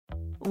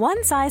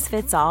One size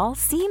fits all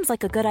seems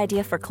like a good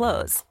idea for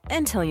clothes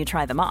until you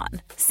try them on.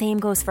 Same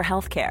goes for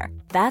healthcare.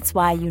 That's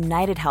why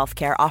United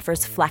Healthcare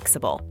offers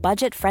flexible,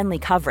 budget-friendly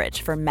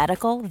coverage for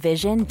medical,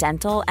 vision,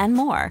 dental, and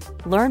more.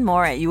 Learn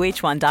more at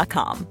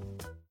uh1.com.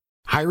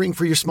 Hiring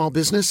for your small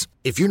business?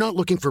 If you're not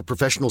looking for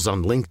professionals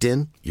on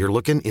LinkedIn, you're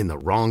looking in the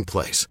wrong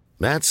place.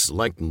 That's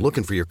like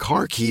looking for your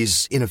car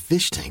keys in a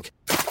fish tank.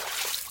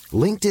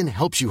 LinkedIn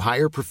helps you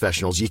hire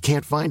professionals you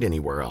can't find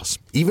anywhere else,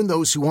 even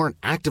those who aren't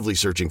actively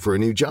searching for a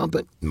new job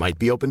but might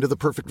be open to the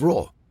perfect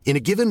role. In a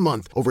given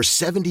month, over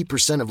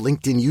 70% of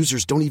LinkedIn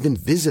users don't even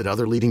visit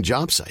other leading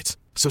job sites.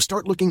 So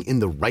start looking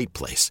in the right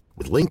place.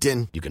 With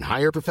LinkedIn, you can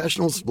hire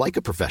professionals like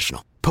a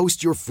professional.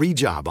 Post your free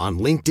job on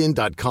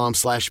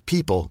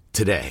linkedin.com/people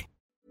today.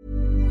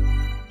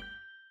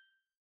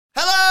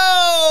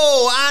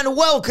 Hello and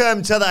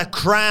welcome to the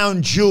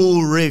Crown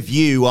Jewel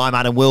Review. I'm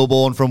Adam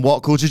Wilborn from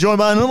What Culture, joined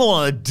by another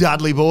one of the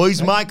Dudley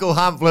boys, Michael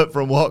Hamflett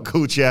from What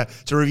Culture,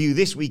 to review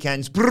this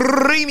weekend's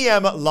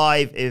premium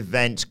live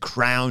event,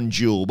 Crown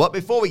Jewel. But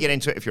before we get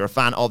into it, if you're a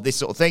fan of this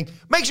sort of thing,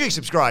 make sure you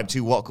subscribe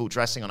to What Culture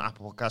Wrestling on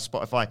Apple Podcasts,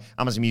 Spotify,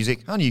 Amazon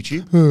Music, and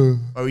YouTube,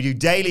 where we do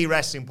daily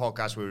wrestling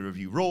podcasts where we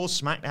review Raw,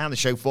 SmackDown, the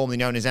show formerly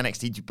known as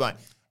NXT 2.0.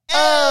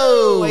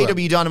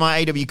 AW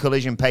Dynamite, AW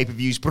Collision,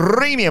 pay-per-views,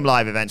 premium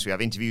live events. We have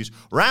interviews,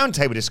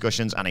 roundtable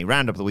discussions, and a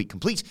roundup of the week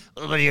complete.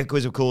 A video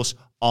quiz, of course,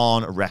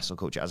 on Wrestle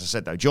Culture. As I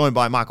said, though, joined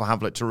by Michael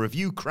Hamflett to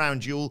review Crown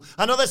Jewel,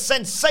 another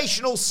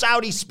sensational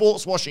Saudi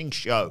sports washing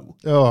show.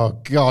 Oh,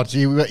 God.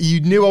 You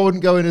knew I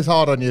wouldn't go in as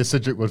hard on you as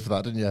Cedric would for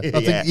that, didn't you?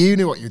 I think you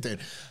knew what you were doing.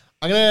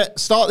 I'm going to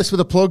start this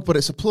with a plug, but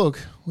it's a plug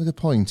with a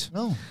point.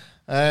 Oh.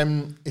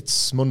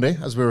 It's Monday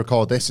as we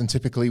record this, and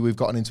typically we've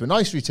gotten into a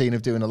nice routine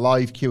of doing a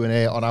live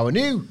Q&A on our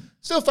new,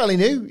 still fairly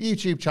new,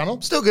 YouTube channel.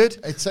 Still good.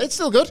 It's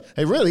still good.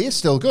 It really is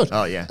still good.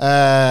 Oh,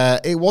 yeah.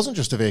 It wasn't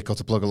just a vehicle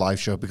to plug a live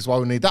show, because why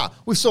would we need that?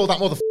 We saw that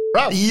motherfucker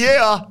out.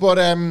 Yeah. But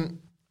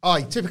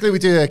typically we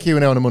do a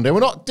Q&A on a Monday. We're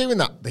not doing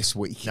that this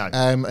week. No.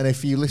 And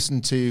if you listen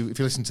to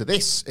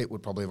this, it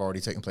would probably have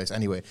already taken place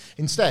anyway.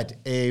 Instead,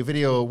 a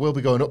video will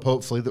be going up,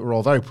 hopefully, that we're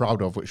all very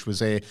proud of, which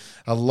was a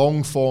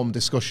long-form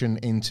discussion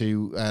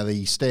into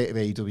the state of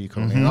AEW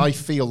currently. And I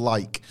feel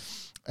like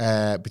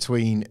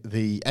between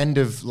the end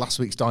of last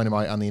week's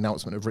Dynamite and the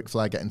announcement of Ric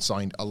Flair getting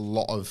signed, a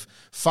lot of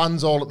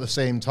fans all at the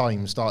same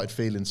time started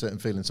feeling certain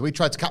feelings. So we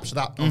tried to capture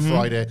that on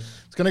Friday.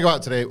 It's going to go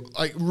out today.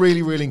 I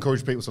really, really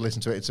encourage people to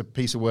listen to it. It's a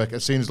piece of work.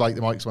 As soon as the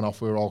mics went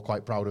off, we were all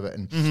quite proud of it.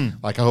 And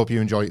I hope you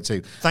enjoy it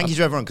too. Thank you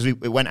to everyone, because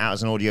it went out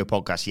as an audio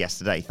podcast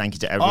yesterday. Thank you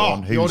to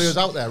everyone the audio's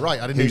out there,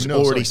 right? I didn't who's even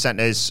know. Already sent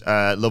us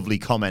lovely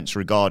comments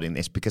regarding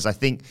this, because I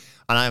think,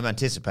 and I'm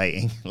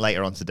anticipating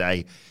later on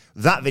today,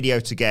 that video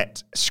to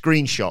get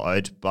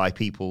screenshotted by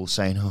people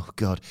saying, oh,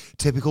 God,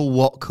 typical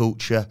What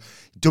Culture,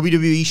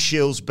 WWE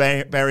shills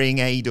burying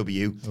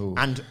AEW. Ooh.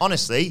 And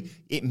honestly,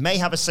 it may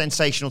have a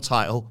sensational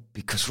title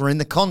because we're in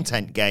the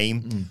content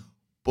game.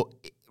 But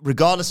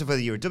regardless of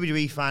whether you're a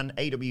WWE fan,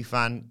 AEW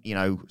fan,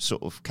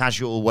 sort of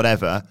casual,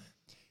 whatever,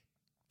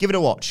 give it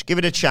a watch, give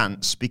it a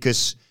chance,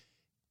 because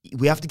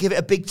we have to give it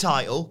a big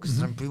title because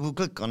then people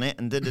click on it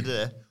and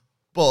da-da-da.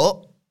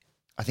 But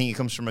I think it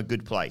comes from a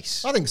good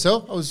place. I think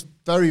so. I was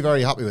very,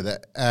 very happy with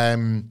it.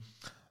 And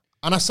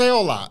I say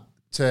all that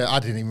I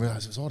didn't even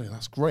realize it was audio.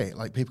 That's great.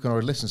 Like, people can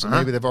already listen, so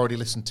maybe they've already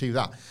listened to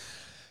that.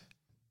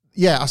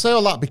 Yeah, I say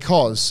all that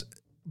because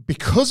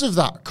of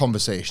that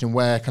conversation,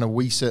 where kind of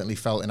we certainly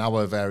felt in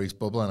our various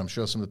bubble, and I'm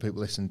sure some of the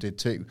people listening did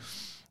too,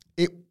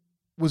 it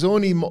was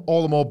only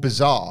all the more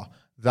bizarre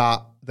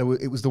that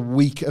it was the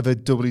week of a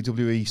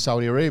WWE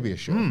Saudi Arabia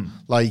show.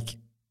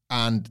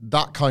 And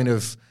that kind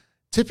of...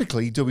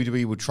 Typically,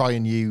 WWE would try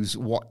and use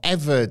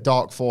whatever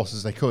dark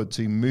forces they could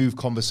to move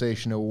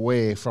conversation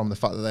away from the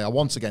fact that they are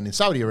once again in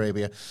Saudi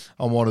Arabia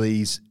on one of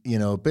these,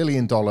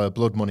 billion-dollar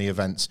blood money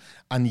events.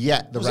 And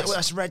yet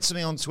I read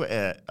something on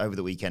Twitter over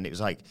the weekend. It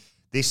was like,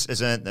 this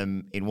has earned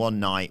them in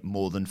one night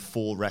more than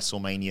 4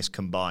 WrestleManias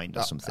combined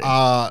or something.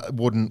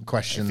 Wouldn't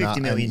question that.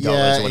 $50 million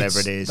or whatever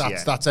it is.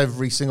 That's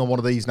every single one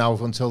of these now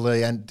until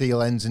the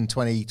deal ends in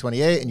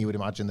 2028, and you would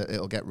imagine that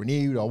it'll get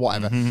renewed or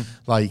whatever.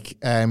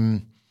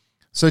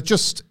 So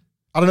just,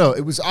 I don't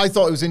know, I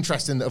thought it was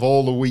interesting that of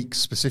all the weeks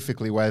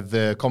specifically where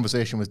the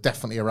conversation was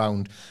definitely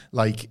around,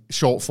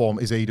 short form,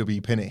 is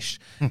AEW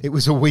finished? It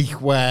was a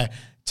week where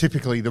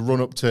typically the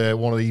run-up to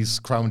one of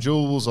these Crown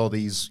Jewels or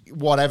these,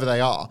 whatever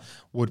they are,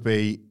 would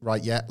be,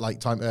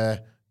 time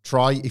to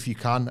try, if you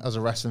can, as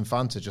a wrestling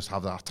fan, to just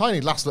have that tiny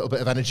last little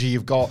bit of energy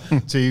you've got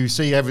to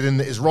see everything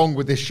that is wrong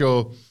with this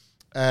show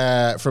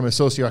from a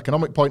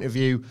socioeconomic point of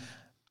view.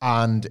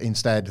 And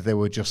instead, they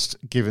were just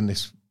given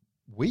this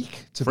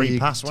week to be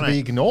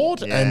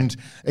ignored, and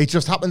it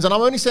just happens. And I'm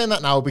only saying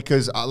that now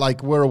because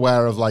we're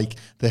aware of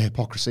the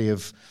hypocrisy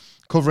of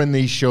covering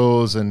these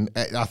shows, and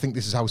I think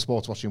this is how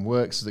sports watching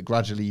works, is that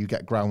gradually you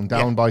get ground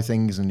down by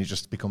things and it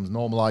just becomes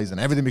normalised,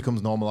 and everything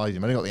becomes normalised.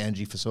 You've only got the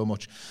energy for so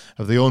much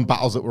of the own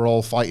battles that we're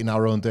all fighting in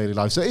our own daily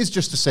lives. So it is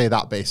just to say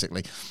that,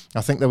 basically. I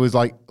think there was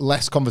like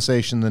less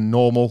conversation than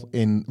normal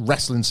in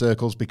wrestling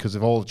circles because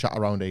of all the chat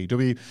around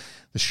AEW.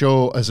 The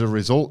show, as a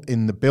result,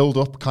 in the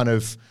build-up, kind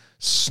of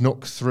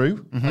snuck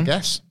through, I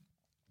guess.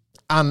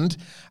 And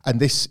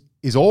this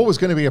is always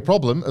going to be a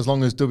problem as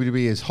long as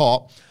WWE is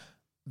hot.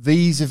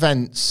 These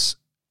events,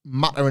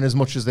 mattering as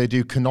much as they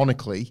do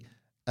canonically,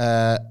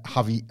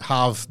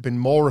 have been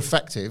more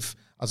effective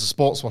as a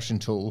sports watching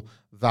tool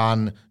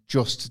than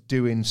just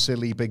doing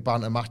silly big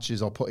banter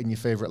matches or putting your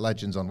favourite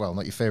legends on. Well,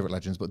 not your favourite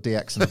legends, but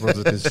DX and the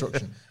Brothers of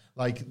Destruction.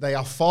 Like, they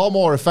are far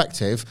more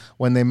effective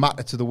when they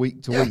matter to the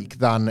week to week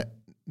than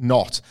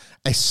not,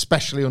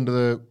 especially under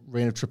the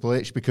reign of Triple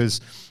H,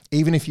 because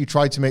even if you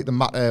tried to make them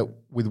matter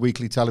with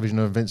weekly television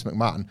of Vince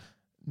McMahon,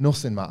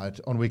 nothing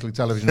mattered on weekly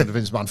television under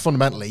Vince McMahon.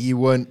 Fundamentally, you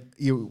weren't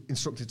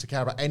instructed to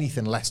care about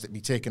anything lest it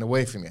be taken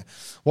away from you.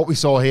 What we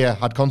saw here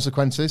had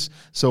consequences,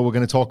 so we're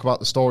going to talk about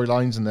the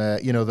storylines and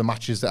the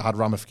matches that had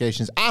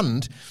ramifications.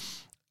 And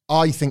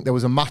I think there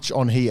was a match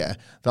on here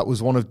that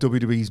was one of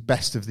WWE's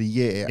best of the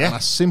year, and I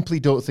simply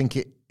don't think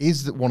it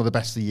is one of the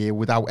best of the year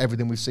without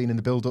everything we've seen in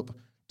the build-up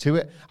to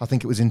it. I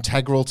think it was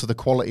integral to the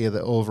quality of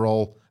the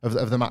overall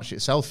of the match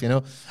itself.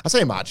 I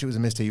say match; it was a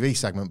Miz TV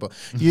segment, but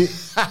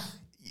it's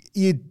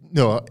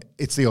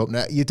the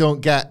opener. You don't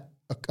get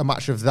a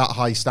match of that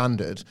high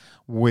standard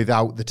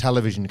without the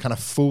television kind of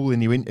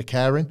fooling you into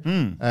caring.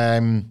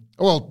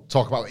 We'll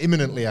talk about it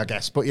imminently, I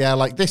guess. But yeah,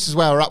 like, this is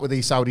where we're at with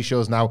these Saudi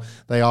shows now.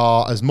 They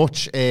are as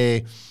much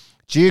a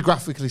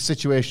geographically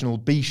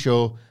situational B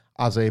show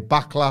as a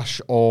Backlash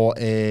or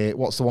a,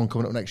 what's the one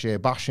coming up next year,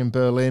 Bash in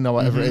Berlin or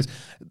whatever it is.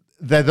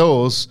 They're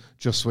those,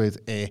 just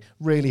with a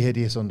really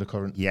hideous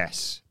undercurrent.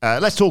 Yes.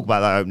 Let's talk about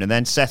that opener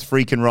then. Seth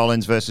freaking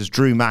Rollins versus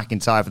Drew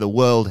McIntyre for the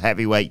World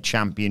Heavyweight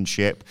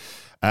Championship.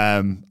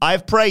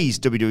 I've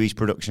praised WWE's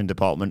production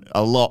department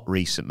a lot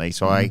recently,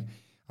 so I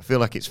feel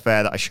like it's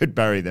fair that I should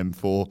bury them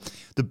for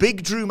the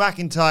big Drew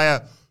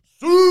McIntyre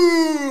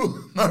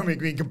moment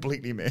being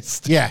completely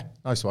missed. Yeah,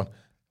 nice one.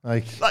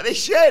 Like they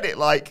shared it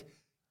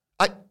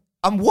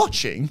I'm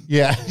watching.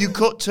 Yeah. You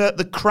cut to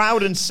the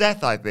crowd and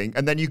Seth, I think,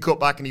 and then you cut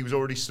back and he was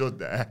already stood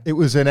there. It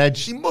was an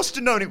Edge. He must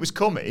have known it was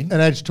coming.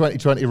 An Edge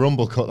 2020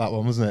 Rumble cut, that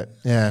one, wasn't it?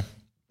 Yeah.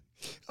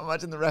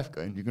 Imagine the ref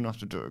going, you're going to have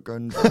to do it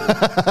again.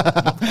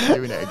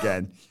 Doing it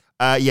again.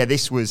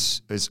 This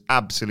was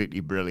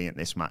absolutely brilliant,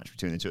 this match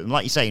between the two of them.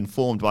 Like you say,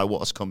 informed by what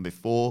has come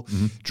before.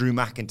 Drew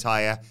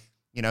McIntyre,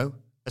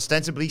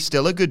 ostensibly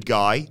still a good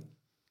guy,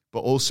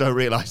 but also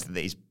realised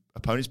that his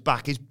opponent's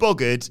back is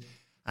buggered.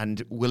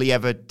 And will he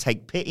ever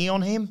take pity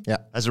on him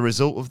as a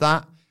result of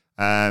that?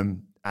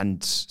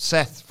 And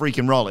Seth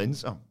freaking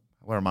Rollins. Oh,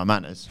 where are my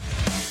manners?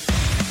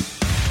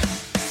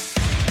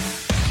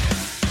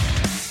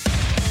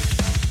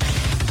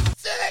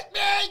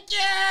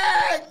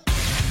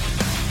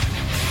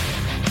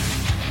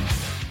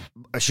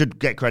 I should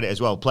get credit as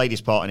well. Played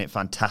his part in it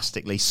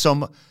fantastically.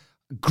 Some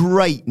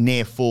great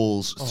near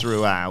falls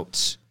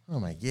throughout. Oh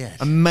my God.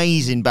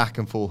 Amazing back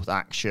and forth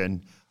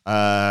action.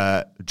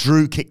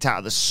 Drew kicked out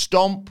of the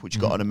stomp, which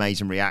got an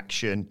amazing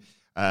reaction.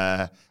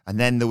 And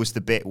then there was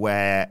the bit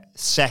where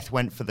Seth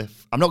went for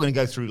I'm not going to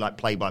go through like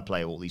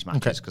play-by-play all these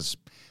matches because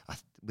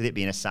with it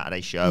being a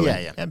Saturday show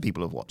and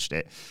people have watched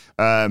it.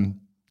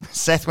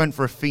 Seth went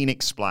for a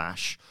Phoenix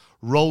Splash,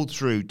 rolled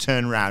through,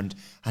 turned around,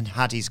 and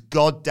had his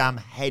goddamn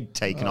head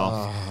taken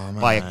off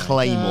by a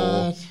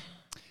Claymore.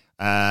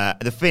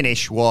 The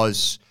finish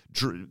was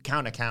Drew,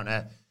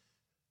 counter.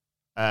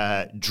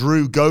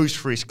 Drew goes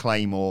for his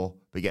Claymore,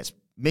 but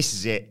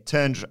misses it,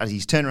 as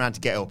he's turned around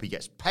to get up, he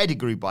gets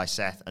pedigreed by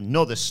Seth,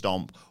 another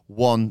stomp,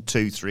 1,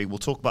 2, 3. We'll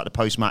talk about the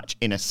post-match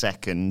in a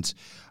second.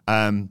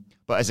 But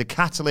as a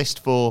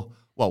catalyst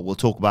we'll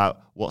talk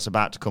about what's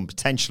about to come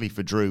potentially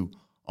for Drew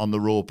on the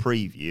Raw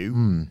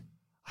preview.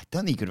 I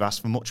don't think you could have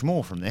asked for much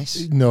more from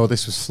this. No,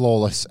 this was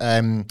flawless.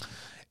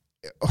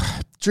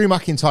 Drew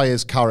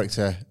McIntyre's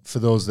character, for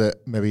those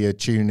that maybe are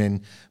tuning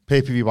in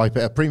pay-per-view by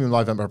a premium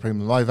live event by a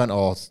premium live event,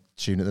 or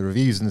tune at the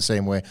reviews in the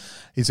same way,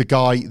 is a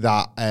guy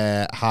that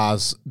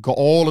has got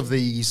all of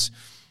these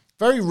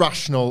very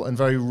rational and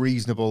very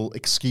reasonable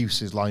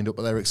excuses lined up,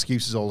 but their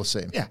excuses all the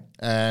same. Yeah.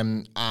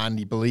 And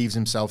he believes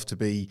himself to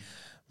be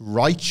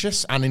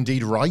righteous and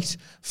indeed right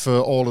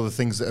for all of the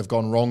things that have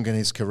gone wrong in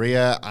his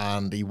career,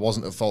 and he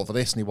wasn't at fault for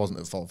this and he wasn't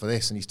at fault for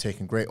this, and he's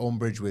taken great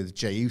umbrage with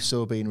Jey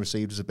Uso being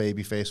received as a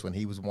babyface when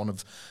he was one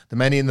of the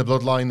many in the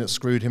bloodline that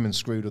screwed him and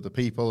screwed other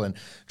people. And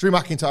Drew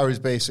McIntyre is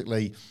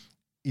basically,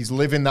 he's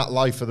living that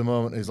life at the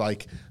moment. He's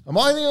like, am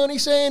I the only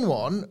sane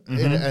one?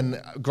 And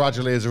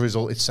gradually, as a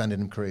result, it's sending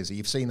him crazy.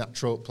 You've seen that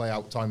trope play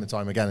out time and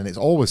time again, and it's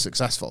always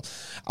successful.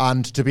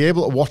 And to be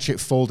able to watch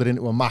it folded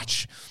into a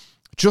match,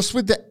 just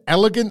with the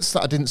elegance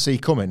that I didn't see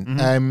coming,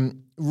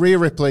 Rhea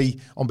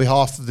Ripley, on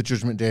behalf of the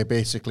Judgment Day,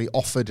 basically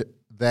offered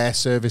their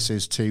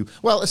services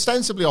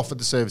ostensibly offered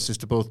the services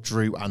to both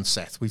Drew and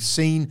Seth. We've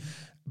seen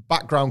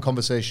background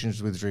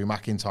conversations with Drew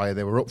McIntyre.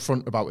 They were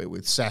upfront about it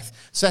with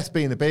Seth. Seth,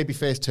 being the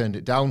babyface, turned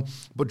it down.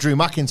 But Drew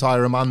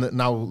McIntyre, a man that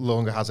now no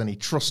longer has any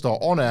trust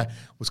or honour,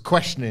 was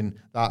questioning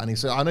that. And he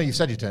said, I know you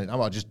said you turned it down,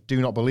 but I just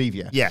do not believe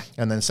you. Yeah.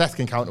 And then Seth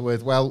can counter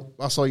with, well,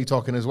 I saw you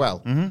talking as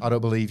well. I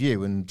don't believe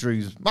you. And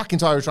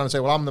McIntyre was trying to say,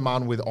 well, I'm the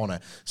man with honour.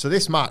 So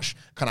this match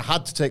kind of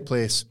had to take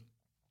place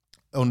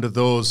under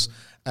those...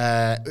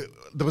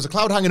 there was a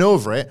cloud hanging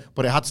over it,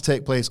 but it had to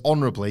take place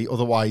honourably.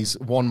 Otherwise,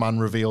 one man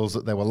reveals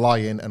that they were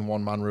lying and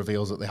one man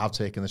reveals that they have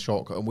taken the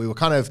shortcut. And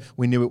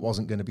we knew it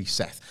wasn't going to be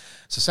Seth.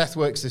 So Seth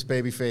works this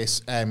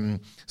babyface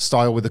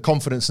style with the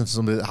confidence of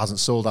somebody that hasn't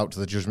sold out to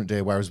the Judgment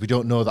Day, whereas we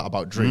don't know that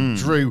about Drew.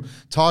 Drew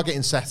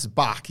targeting Seth's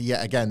back,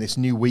 yet again, this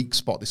new weak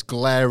spot, this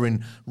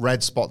glaring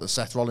red spot that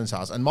Seth Rollins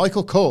has. And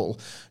Michael Cole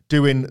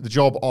doing the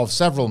job of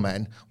several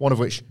men, one of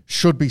which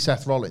should be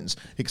Seth Rollins,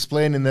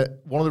 explaining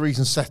that one of the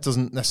reasons Seth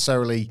doesn't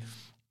necessarily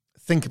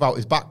think about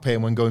his back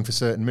pain when going for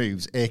certain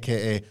moves,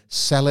 aka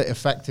sell it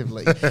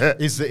effectively,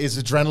 is that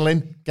his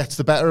adrenaline gets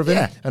the better of him.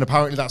 Yeah. And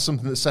apparently that's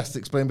something that Seth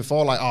explained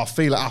before, like, I'll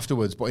feel it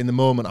afterwards, but in the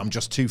moment I'm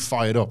just too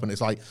fired up. And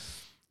it's like,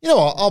 you know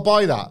what, I'll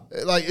buy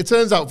that. Like, it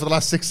turns out for the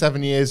last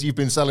 6-7 years, you've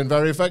been selling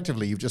very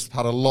effectively. You've just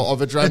had a lot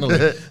of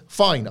adrenaline.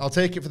 Fine, I'll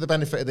take it for the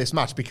benefit of this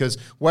match, because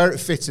where it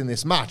fits in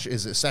this match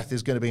is that Seth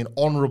is going to be an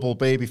honourable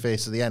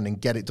babyface at the end and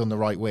get it done the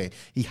right way.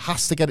 He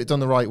has to get it done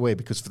the right way,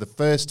 because for the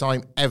first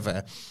time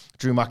ever,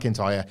 Drew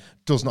McIntyre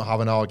does not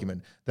have an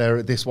argument.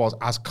 This was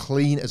as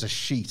clean as a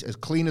sheet, as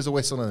clean as a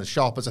whistle, and as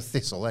sharp as a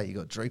thistle. There you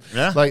go, Drew.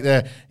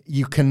 Yeah.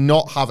 You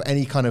cannot have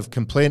any kind of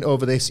complaint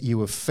over this. You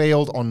have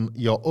failed on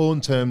your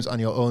own terms and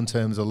your own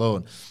terms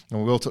alone. And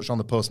we will touch on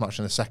the post-match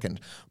in a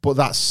second. But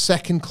that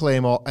second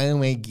Claymore, oh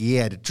my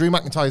God. Drew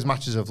McIntyre's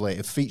matches of late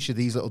have featured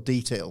these little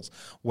details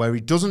where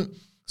he doesn't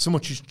so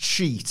much as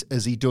cheat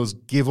as he does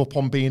give up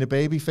on being a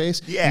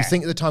babyface. Yeah. You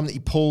think at the time that he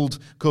pulled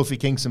Kofi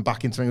Kingston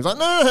back into the ring, he was like,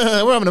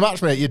 no, we're having a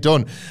match, mate, you're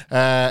done.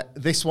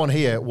 This one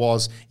here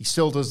was, he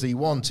still does the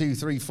 1, 2,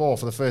 3, 4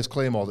 for the first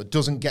Claymore that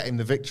doesn't get him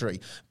the victory.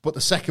 But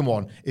the second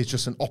one is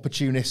just an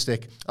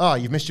opportunistic,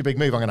 you've missed your big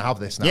move, I'm going to have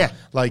this now. Yeah.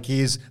 Like,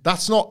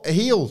 that's not a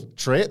heel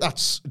trait,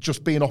 that's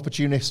just being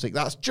opportunistic.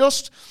 That's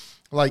just...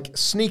 like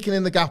sneaking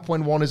in the gap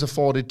when one is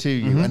afforded to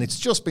you. And it's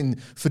just been,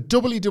 for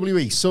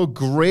WWE, so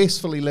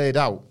gracefully laid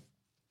out.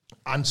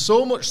 And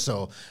so much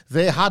so,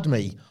 they had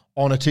me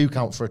on a 2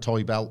 count for a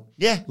toy belt.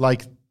 Yeah.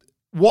 Like,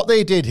 what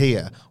they did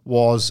here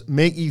was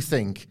make you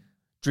think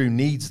Drew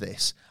needs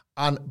this.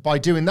 And by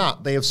doing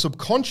that, they have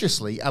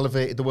subconsciously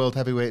elevated the World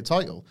Heavyweight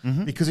title.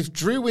 Because if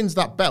Drew wins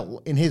that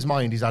belt, in his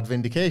mind, he's had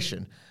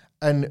vindication.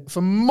 And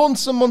for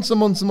months and months and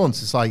months and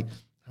months, it's like,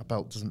 that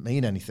belt doesn't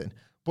mean anything.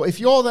 But if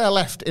you're there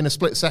left in a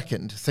split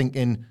second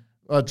thinking,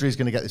 Drew's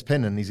going to get this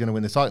pin and he's going to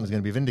win the title and he's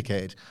going to be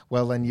vindicated,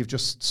 well, then you've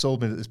just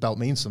sold me that this belt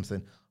means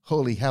something.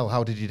 Holy hell,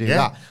 how did you do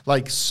that?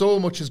 Like, so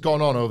much has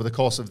gone on over the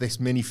course of this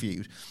mini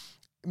feud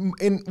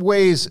in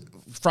ways,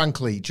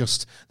 frankly,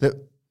 just that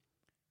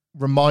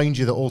remind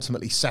you that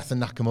ultimately Seth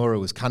and Nakamura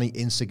was kind of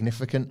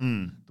insignificant.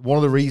 One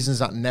of the reasons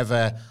that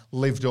never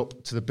lived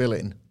up to the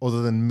billing,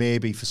 other than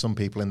maybe for some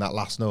people in that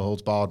last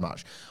no-holds-barred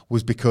match,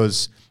 was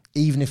because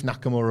even if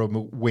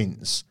Nakamura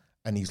wins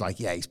and he's like,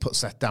 yeah, he's put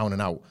Seth down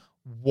and out,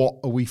 what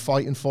are we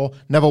fighting for?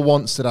 Never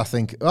once did I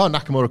think,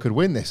 Nakamura could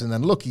win this. And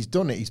then look, he's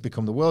done it. He's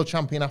become the world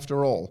champion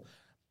after all.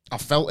 I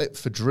felt it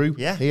for Drew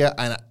here,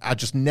 and I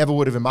just never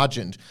would have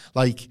imagined.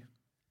 Like,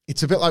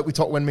 it's a bit like we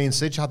talked when me and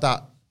Sidge had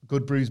that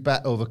good bruise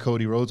bet over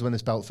Cody Rhodes when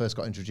this belt first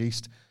got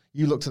introduced.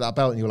 You looked at that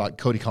belt and you were like,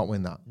 Cody can't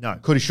win that. No.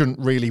 Cody shouldn't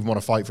really even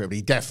want to fight for it, but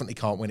he definitely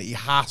can't win it. He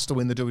has to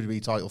win the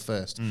WWE title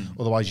first.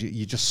 Otherwise,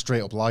 you're just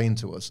straight up lying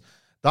to us.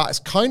 That's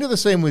kind of the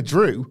same with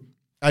Drew,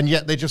 and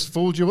yet they just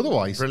fooled you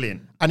otherwise.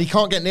 Brilliant. And he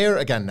can't get near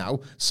it again now,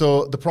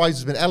 so the prize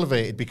has been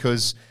elevated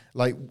because,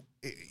 like,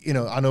 you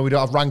know, I know we don't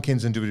have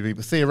rankings in WWE,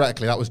 but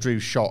theoretically that was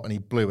Drew's shot and he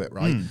blew it,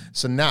 right?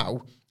 So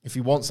now, if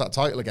he wants that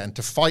title again,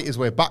 to fight his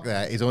way back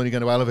there is only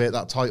going to elevate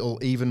that title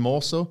even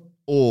more so.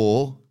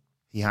 Or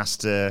he has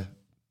to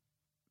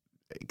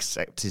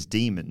accept his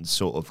demons,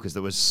 sort of, because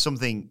there was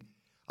something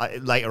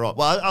later on.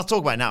 Well, I'll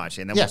talk about it now,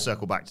 actually, and then we'll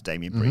circle back to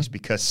Damian Priest,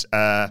 because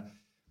there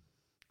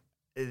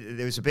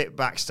was a bit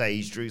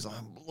backstage. Drew's like,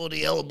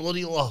 bloody hell,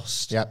 bloody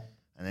lost. Yeah.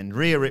 And then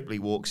Rhea Ripley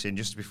walks in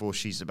just before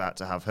she's about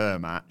to have her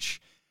match,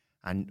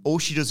 and all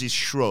she does is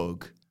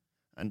shrug.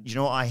 And you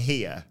know what I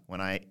hear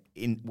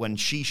when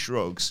she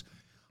shrugs?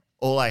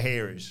 All I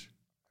hear is,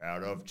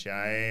 out of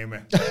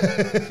time.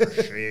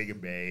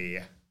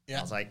 Yeah.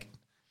 I was like,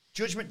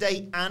 Judgment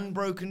Day and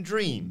Broken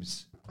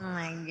Dreams. Oh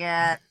my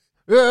God.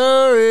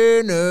 You're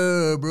in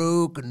a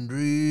broken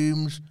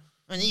dreams.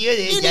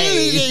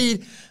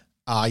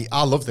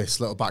 I love this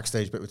little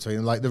backstage bit between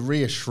them. Like, the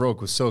Rhea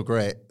shrug was so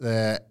great.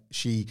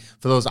 She,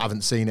 for those that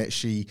haven't seen it,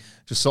 she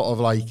just sort of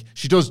like,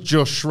 she does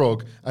just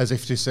shrug as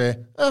if to say,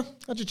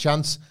 had a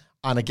chance.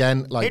 And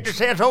again, like, hate to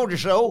say I told you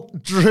so.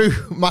 Drew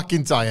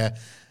McIntyre,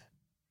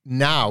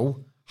 now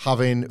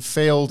having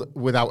failed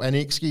without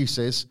any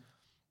excuses,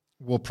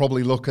 will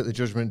probably look at the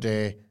Judgment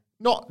Day,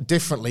 not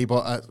differently,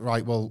 but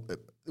right, well,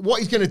 what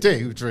he's going to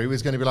do, Drew,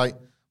 is going to be like,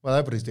 Well,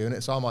 everybody's doing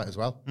it, so I might as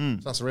well. So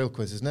that's a real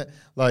quiz, isn't it?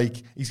 Like,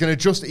 he's going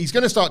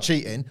to start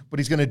cheating, but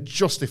he's going to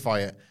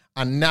justify it.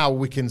 And now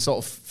we can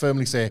sort of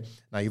firmly say,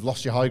 now you've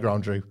lost your high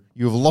ground, Drew.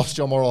 You've lost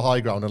your moral high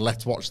ground, and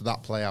let's watch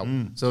that play out.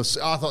 So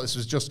I thought this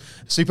was just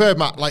a superb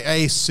match, like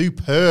a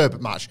superb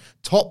match.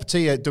 Top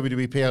tier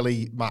WWE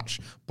PLE match,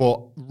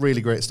 but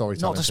really great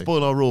storytelling. Not to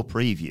spoil our Raw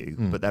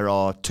preview, but there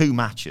are 2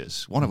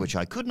 matches, one of which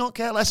I could not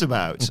care less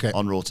about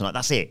on Raw tonight.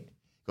 That's it.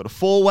 Got a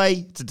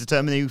 4-way to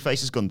determine who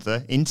faces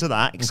Gunther. Into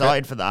that.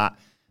 Excited for that.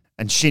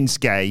 And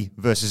Shinsuke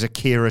versus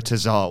Akira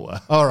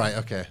Tozawa. All right,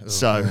 okay.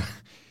 So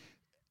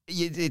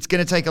it's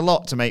going to take a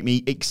lot to make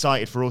me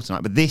excited for Raw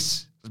tonight. But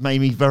this has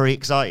made me very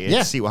excited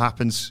to see what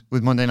happens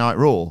with Monday Night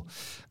Raw.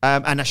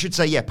 And I should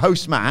say,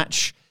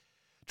 post-match,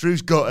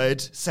 Drew's gutted.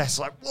 Seth's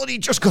like, bloody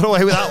just got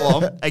away with that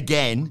one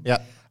again.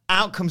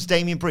 Out comes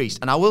Damian Priest.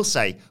 And I will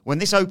say, when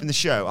this opened the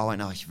show, I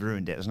went, oh, you've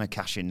ruined it. There's no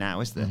cash in now,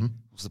 is there?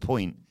 What's the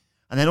point?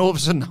 And then all of a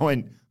sudden I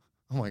went,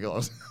 oh my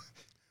God.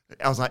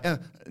 I was like,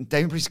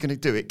 Damian Priest is going to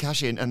do it,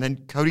 cash in, and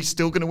then Cody's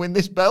still going to win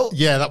this belt?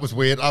 Yeah, that was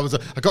weird. I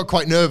got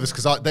quite nervous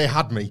because they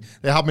had me.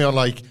 They had me on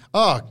like,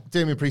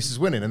 Damian Priest is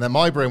winning. And then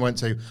my brain went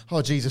to,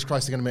 oh, Jesus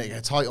Christ, they're going to make it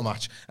a title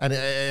match. And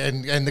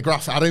the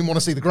graphic, I don't even want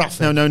to see the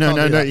graphic.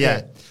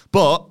 No.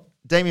 But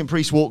Damian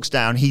Priest walks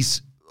down.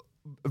 He's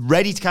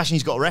ready to cash in.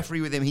 He's got a referee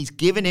with him. He's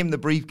given him the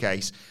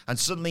briefcase. And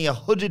suddenly a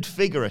hooded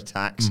figure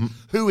attacks.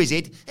 Who is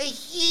it? A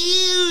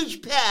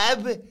huge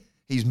pub.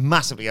 He's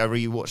massively over.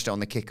 You watched it on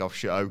the kickoff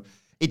show.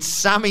 It's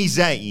Sami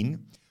Zayn,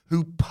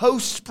 who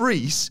posts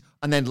Priest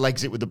and then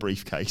legs it with the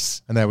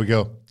briefcase. And there we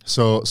go.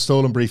 So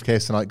stolen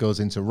briefcase tonight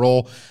goes into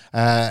Raw.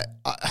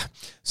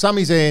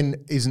 Sami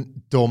Zayn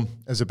isn't dumb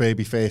as a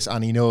babyface,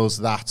 and he knows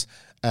that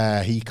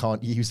he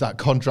can't use that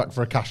contract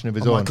for a cash in of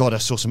his own. Oh my God, I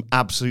saw some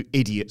absolute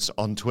idiots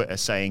on Twitter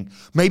saying,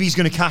 maybe he's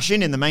going to cash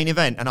in the main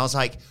event. And I was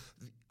like,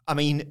 I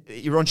mean,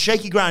 you're on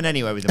shaky ground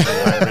anyway with the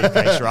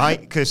briefcase,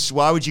 right? Because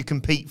why would you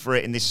compete for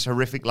it in this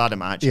horrific ladder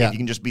match if you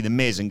can just be the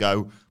Miz and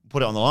go,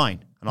 put it on the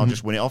line, and I'll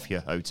just win it off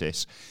you,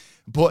 Otis.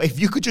 But if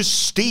you could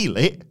just steal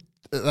it...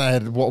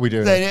 what are we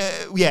doing? Then,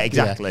 yeah,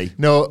 exactly. Yeah.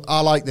 No,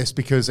 I like this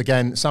because,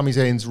 again, Sami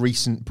Zayn's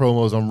recent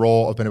promos on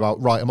Raw have been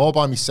about, right, I'm all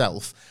by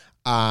myself,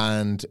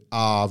 and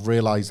I've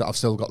realised that I've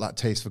still got that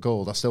taste for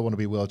gold. I still want to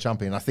be world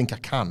champion. I think I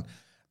can.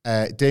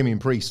 Damian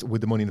Priest,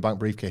 with the Money in the Bank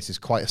briefcase, is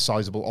quite a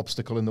sizable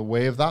obstacle in the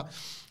way of that.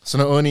 So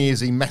not only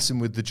is he messing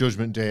with the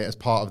Judgment Day as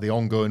part of the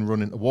ongoing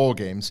run into War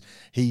Games,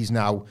 he's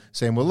now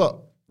saying, well,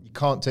 look, you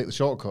can't take the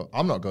shortcut.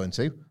 I'm not going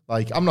to.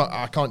 I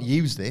can't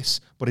use this,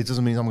 but it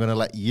doesn't mean I'm going to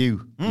let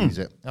you use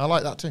it. I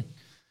like that too.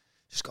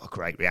 Just got a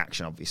great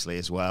reaction, obviously,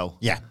 as well.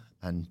 Yeah.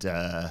 And,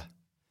 I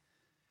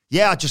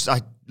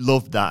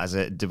loved that as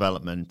a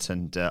development,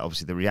 and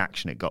obviously the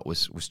reaction it got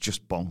was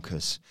just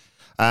bonkers.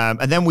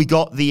 And then we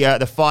got the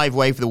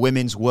 5-way for the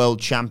Women's World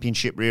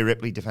Championship. Rhea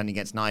Ripley defending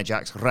against Nia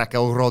Jax,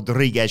 Raquel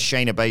Rodriguez,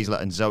 Shayna Baszler,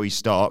 and Zoe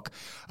Stark.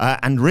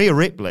 And Rhea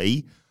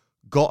Ripley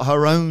got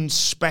her own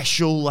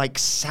special,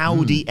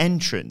 Saudi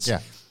entrance.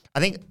 Yeah.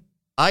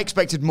 I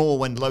expected more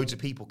when loads of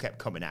people kept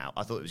coming out.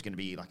 I thought it was going to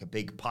be like a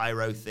big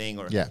pyro thing.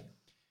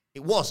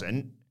 It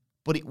wasn't,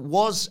 but it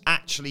was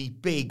actually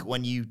big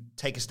when you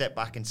take a step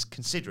back and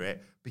consider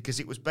it, because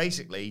it was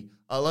basically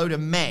a load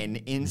of men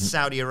in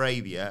Saudi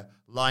Arabia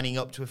lining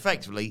up to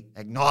effectively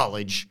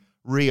acknowledge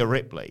Rhea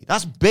Ripley.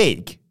 That's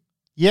big.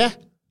 Yeah.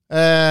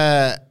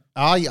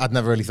 I'd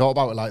never really thought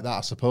about it like that,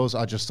 I suppose.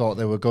 I just thought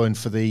they were going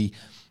for the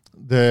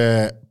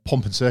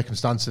pomp and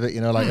circumstance of it,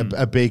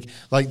 a big,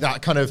 like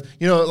that kind of,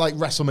 like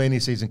WrestleMania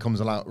season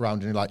comes around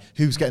and you're like,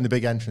 who's getting the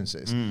big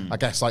entrances? I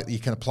guess you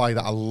can apply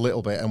that a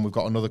little bit, and we've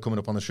got another coming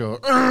up on the show.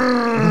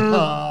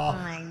 Oh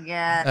my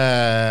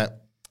God.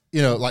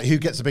 Who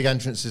gets the big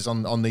entrances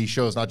on these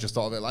shows? And I just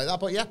thought of it like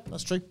that, but yeah,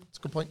 that's true. It's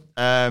a good point.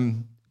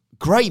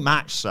 Great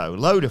match, though.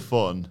 Load of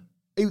fun.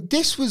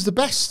 This was the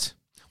best.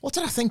 What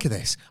did I think of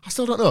this? I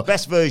still don't know.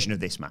 Best version of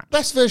this match.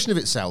 Best version of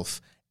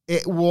itself.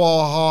 It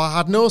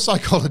had no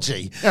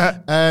psychology.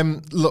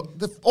 Look,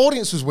 the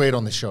audience was weird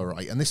on this show,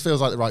 right? And this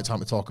feels like the right time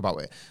to talk about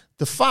it.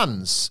 The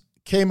fans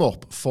came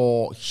up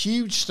for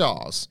huge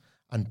stars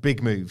and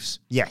big moves.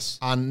 Yes.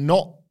 And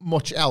not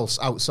much else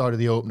outside of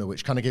the opener,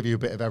 which kind of gave you a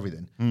bit of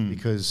everything.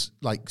 Because,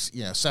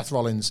 Seth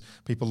Rollins,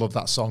 people love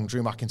that song.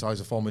 Drew McIntyre's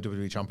a former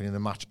WWE champion in the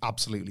match,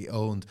 absolutely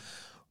owned.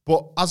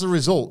 But as a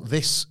result,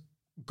 this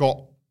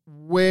got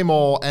way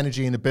more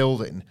energy in the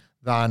building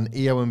than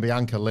Io and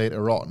Bianca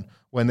later on,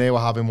 when they were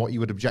having what you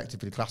would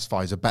objectively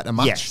classify as a better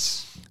match.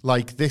 Yes.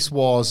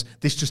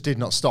 This just did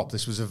not stop.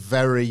 This was a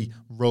very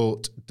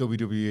rote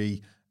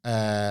WWE,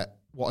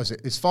 what is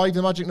it? Is 5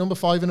 the magic number,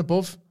 5 and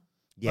above?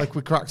 Yeah. Like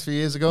we cracked a few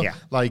years ago? Yeah.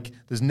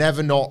 There's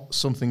never not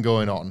something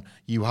going on.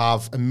 You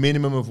have a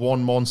minimum of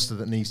one monster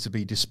that needs to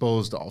be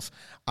disposed of,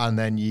 and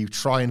then you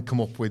try and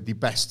come up with the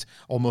best,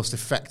 almost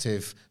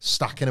effective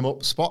stacking them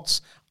up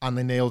spots, and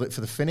they nailed it for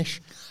the finish.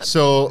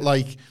 So,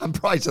 And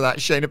prior to that,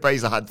 Shayna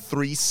Baszler had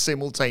 3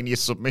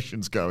 simultaneous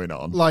submissions going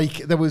on.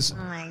 There was Oh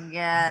my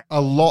God.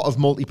 a lot of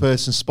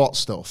multi-person spot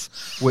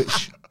stuff,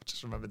 which... I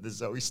just remembered the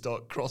Zoe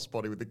Stark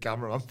crossbody with the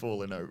cameraman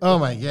falling over. Oh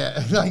my,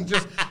 yeah.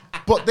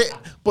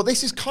 But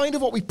this is kind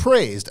of what we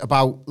praised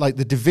about like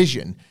the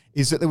division,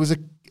 is that there was a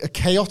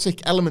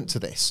chaotic element to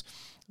this,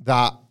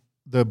 that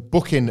the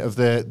booking of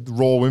the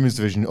Raw Women's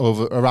Division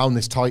around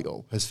this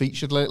title has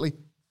featured lately.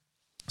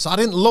 So I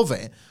didn't love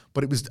it,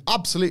 but it was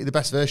absolutely the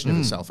best version of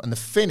itself. And the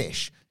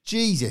finish,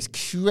 Jesus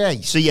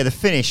Christ. So yeah, the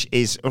finish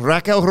is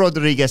Raquel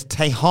Rodriguez,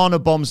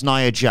 Tejana bombs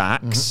Nia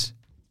Jax.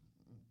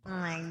 Oh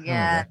my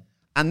God.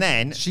 And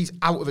then... She's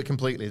out of it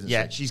completely, isn't she?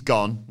 Yeah, she's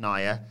gone,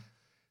 Nia.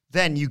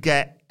 Then you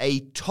get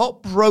a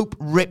top rope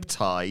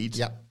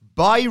riptide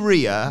by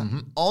Rhea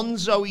on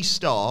Zoe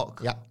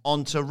Stark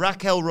onto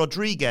Raquel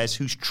Rodriguez,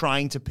 who's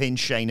trying to pin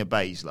Shayna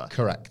Baszler.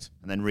 Correct.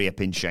 And then Rhea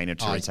pins Shayna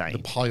to retain. The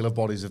pile of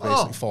bodies have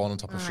basically fallen on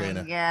top of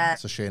Shayna.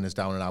 So Shayna's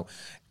down and out.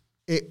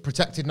 It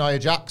protected Nia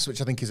Jax,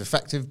 which I think is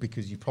effective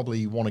because you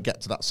probably want to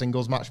get to that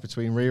singles match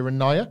between Rhea and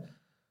Nia.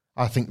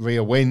 I think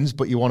Rhea wins,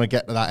 but you want to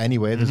get to that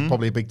anyway. There's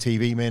probably a big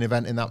TV main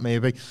event in that,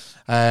 maybe.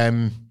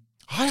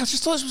 I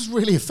just thought this was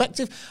really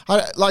effective.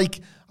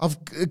 I've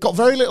got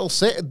very little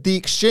say. The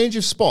exchange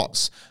of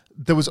spots,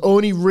 there was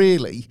only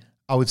really,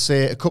 I would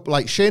say, a couple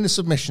like Shayna's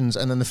submissions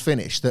and then the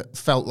finish that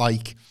felt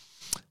like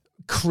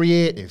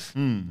creative.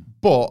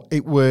 But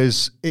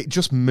it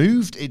just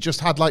moved. It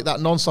just had like that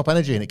non-stop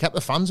energy and it kept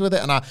the fans with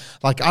it. And I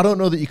don't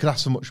know that you could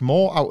ask for much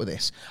more out of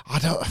this. I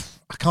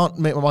can't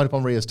make my mind up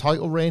on Rhea's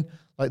title reign.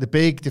 Like the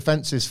big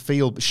defenses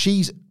feel, but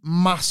she's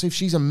massive.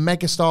 She's a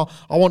megastar.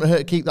 I want her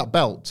to keep that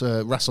belt to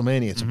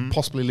WrestleMania to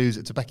possibly lose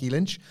it to Becky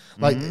Lynch.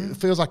 Like it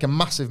feels like a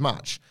massive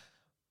match,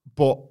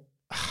 but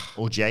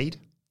or Jade,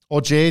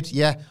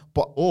 yeah,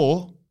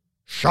 or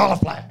Charlotte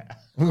Flair.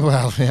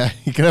 Well, yeah,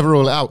 you can never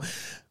rule it out.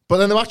 But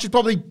then the match would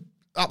probably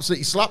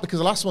absolutely slap because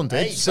the last one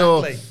did.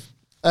 Exactly. So,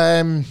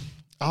 I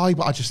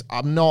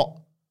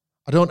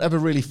don't ever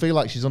really feel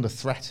like she's under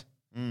threat.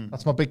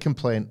 That's my big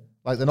complaint.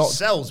 Like they're not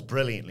sells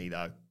brilliantly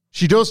though.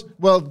 She does.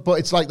 Well, but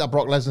it's like that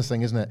Brock Lesnar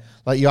thing, isn't it?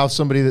 Like you have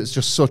somebody that's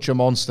just such a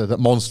monster that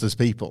monsters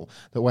people,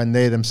 that when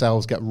they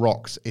themselves get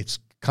rocked, it's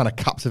kind of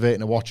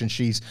captivating to watch. And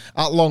she's,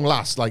 at long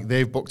last, like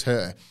they've booked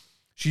her.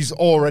 She's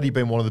already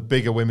been one of the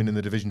bigger women in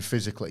the division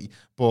physically,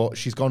 but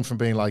she's gone from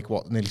being like,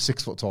 nearly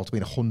 6 foot tall to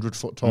being 100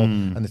 foot tall.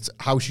 And it's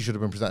how she should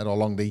have been presented all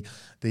along.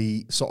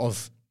 The sort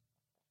of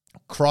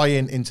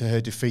crying into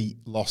her defeat,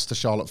 loss to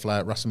Charlotte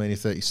Flair at WrestleMania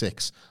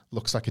 36,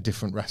 looks like a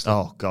different wrestler.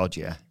 Oh, God,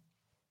 yeah.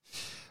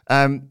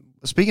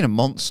 Speaking of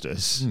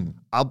monsters,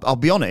 I'll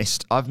be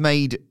honest, I've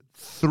made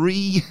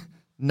 3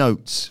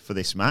 notes for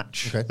this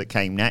match that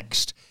came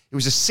next. It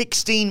was a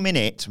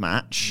 16-minute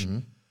match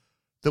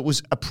that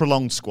was a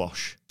prolonged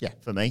squash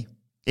for me.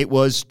 It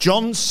was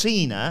John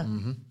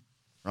Cena,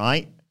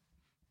 right,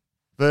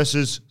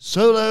 versus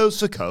Solo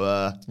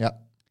Sikoa. Yeah.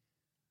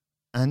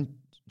 And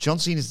John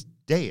Cena's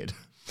dead.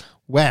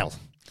 Well,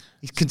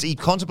 he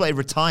contemplated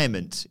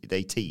retirement,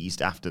 they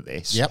teased after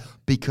this,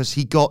 because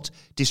he got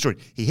destroyed.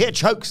 He hit a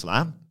choke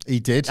slam. He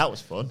did. That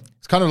was fun.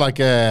 It's kind of like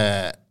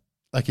a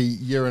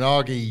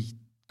Uranagi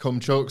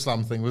come choke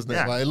slam thing, wasn't it?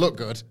 Yeah. Like, it looked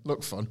good,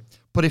 looked fun.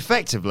 But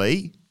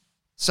effectively,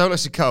 Solo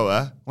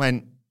Sikoa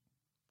went,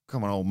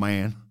 come on, old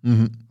man.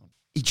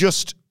 He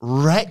just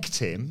wrecked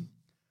him.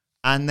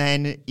 And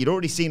then you'd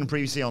already seen him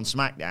previously on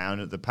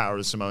SmackDown at the Power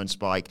of the Samoan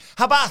Spike.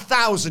 How about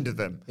 1,000 of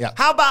them? Yeah.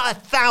 How about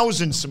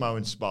 1,000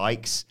 Samoan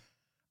Spikes?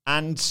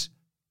 And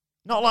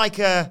not like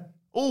I've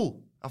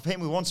hit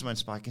him with one Samoan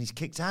Spike and he's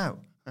kicked out.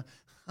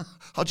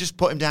 I'll just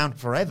put him down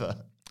forever.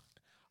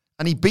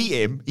 And he beat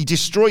him. He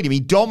destroyed him. He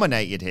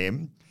dominated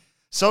him.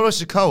 Solo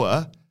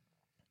Sikoa,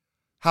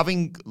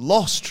 having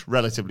lost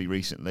relatively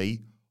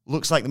recently,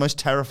 looks like the most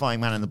terrifying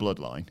man in the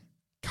bloodline.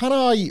 Can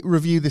I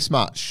review this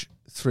match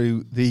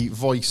through the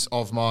voice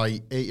of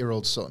my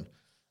 8-year-old son,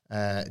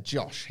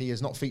 Josh? He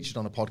has not featured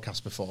on a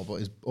podcast before, but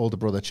his older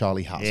brother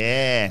Charlie has.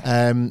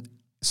 Yeah.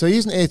 So he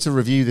isn't here to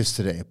review this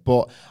today,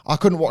 but I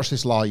couldn't watch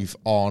this live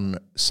on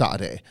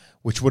Saturday,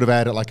 which would have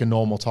aired at like a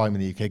normal time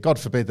in the UK. God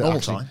forbid that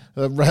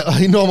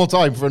normal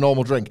time for a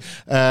normal drink.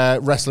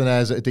 Wrestling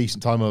airs at a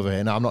decent time over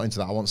here. Now, I'm not into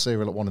that. I want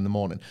cereal at 1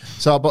 a.m.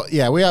 So, but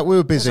yeah, we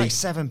were busy. It was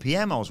like 7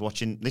 p.m. I was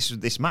watching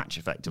this match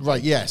effectively.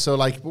 Right, yeah. So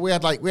we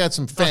had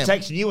some fame. I was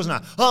texting you,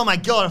 wasn't I? Oh my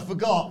God, I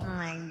forgot. Oh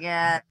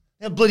my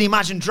God. Bloody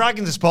Imagine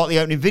Dragons as part of the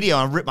opening video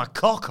and I ripped my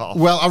cock off.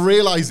 Well, I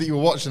realised that you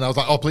were watching. I was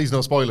like, oh, please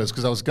no spoilers,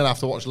 because I was going to have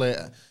to watch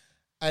later.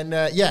 And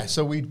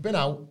so we'd been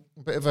out,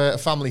 a bit of a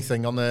family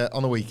thing on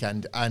the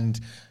weekend, and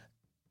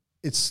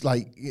it's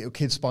like,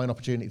 kids spy an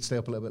opportunity to stay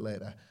up a little bit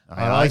later.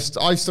 I've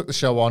stuck the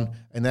show on,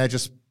 and they're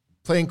just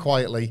playing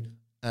quietly.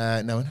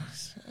 Is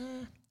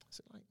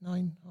it like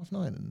 9, half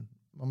 9? And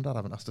Mum and Dad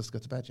haven't asked us to go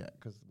to bed yet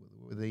because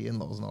with the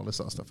in-laws and all this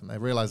sort of stuff, and they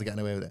realise they're getting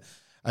away with it.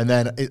 And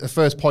then at the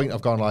first point,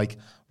 I've gone like,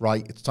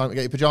 right, it's time to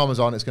get your pajamas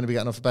on. It's going to be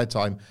getting up for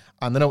bedtime,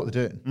 and they know what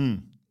they're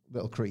doing.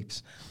 Little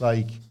creeps,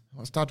 like.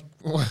 Why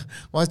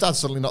is Dad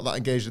suddenly not that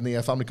engaged in the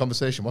family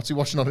conversation? What's he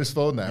watching on his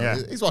phone there? Yeah.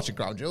 He's watching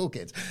Crown Jewel,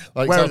 kids.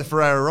 Like, Where are the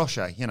Ferrero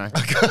Rocher,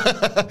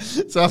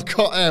 So I've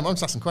got, I'm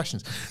just asking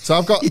questions. So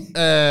I've got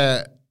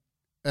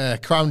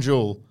Crown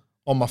Jewel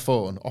on my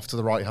phone off to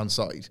the right-hand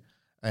side.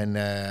 and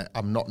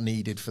I'm not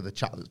needed for the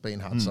chat that's being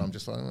had. So I'm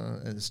just like,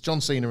 it's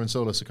John Cena and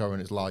Solo Sikoa,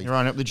 and it's live. You're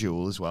eyeing up the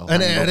duel as well.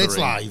 And it's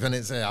live, and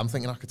it's. I'm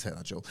thinking I could take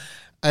that duel.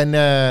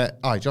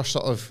 And Josh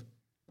sort of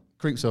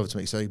creeps over to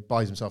me, so he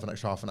buys himself an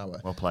extra half an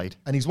hour. Well played.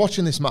 And he's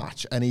watching this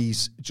match, and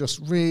he's just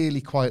really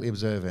quietly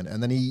observing.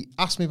 And then he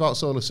asked me about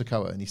Solo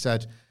Sikoa, and he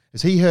said,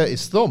 has he hurt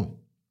his thumb?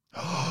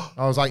 I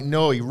was like,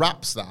 no, he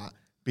wraps that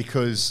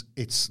because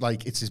it's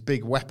his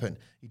big weapon.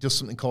 He does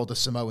something called the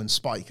Samoan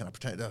spike, and I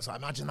pretended, I was like,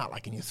 imagine that,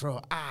 like in your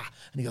throat,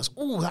 and he goes,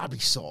 oh, that'd be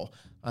sore.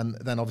 And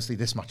then obviously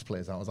this match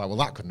plays out. I was like, well,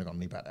 that couldn't have gone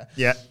any better.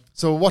 Yeah.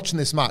 So we're watching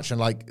this match, and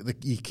like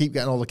you keep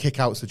getting all the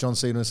kickouts to John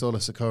Cena and Solo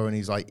Sikoa, and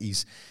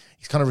he's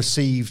kind of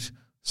received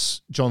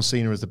John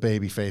Cena as the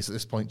baby face. At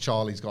this point,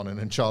 Charlie's gone in,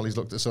 and Charlie's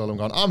looked at Solo and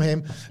gone, I'm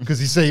him, because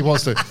he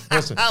wants to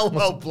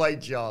well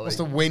played, Charlie. Wants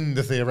to win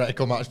the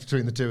theoretical match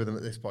between the two of them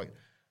at this point.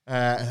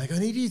 And I go,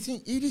 who do you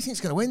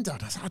think's going to win,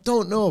 Dad? I said, I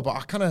don't know,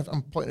 but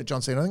I'm pointing at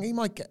John Cena. I think he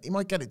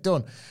might get it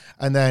done.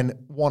 And then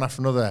one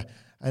after another,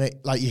 and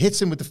he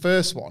hits him with the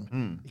first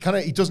one.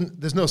 He doesn't.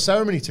 There's no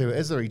ceremony to it,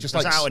 is there? He just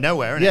it's out of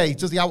nowhere, isn't it? Yeah, he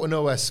does the out of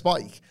nowhere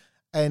spike,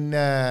 and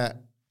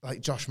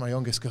Josh, my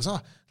youngest, goes,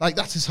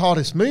 that's his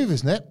hardest move,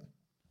 isn't it?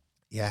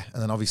 Yeah,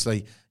 and then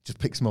obviously just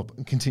picks him up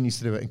and continues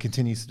to do it and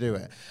continues to do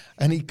it.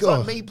 And he goes...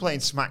 It's like me playing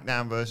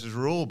SmackDown versus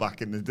Raw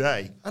back in the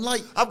day. And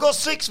I've got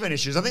 6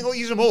 finishes. I think I'll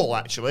use them all,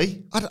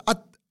 actually.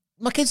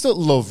 My kids don't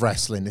love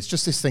wrestling. It's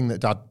just this thing that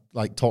Dad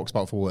talks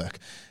about for work.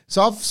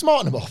 So I've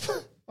smartened them up.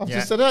 I've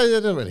just said, they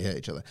don't really hurt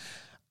each other.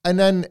 And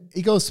then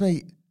he goes to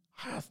me,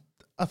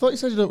 I thought you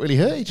said you don't really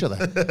hurt each other.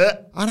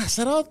 And I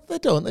said, they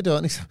don't.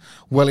 And he said,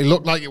 well, it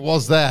looked like it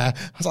was there.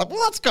 I was like, well,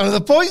 that's kind of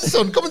the point,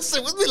 son. Come and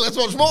sit with me. Let's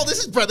watch more. This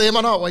is Bret the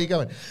Man Hart. Where are you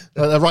going?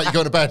 Right, you're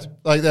going to bed.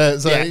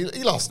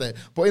 He lost it.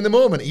 But in the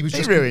moment, he was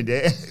just... He ruined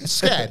it.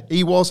 Scared.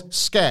 He was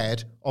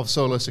scared of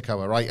Solo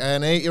Sikoa, right?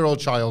 An 8-year-old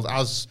child,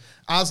 as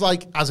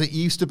it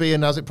used to be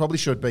and as it probably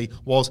should be,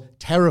 was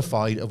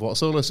terrified of what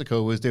Solo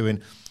Sikoa was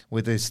doing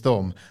with his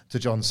thumb to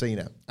John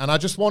Cena. And I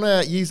just want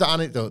to use that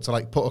anecdote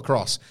to put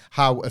across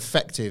how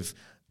effective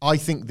I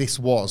think this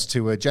was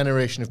to a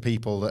generation of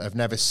people that have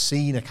never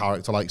seen a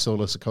character like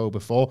Solo Sikoa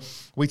before.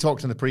 We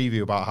talked in the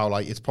preview about how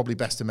it's probably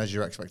best to measure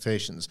your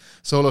expectations.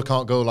 Solo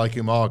can't go like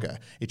Umaga.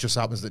 It just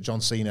happens that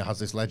John Cena has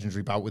this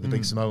legendary bout with the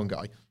big Samoan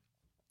guy.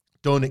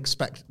 Don't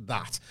expect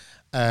that.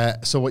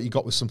 So what you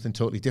got was something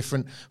totally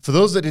different. For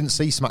those that didn't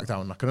see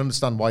SmackDown, I can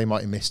understand why you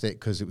might have missed it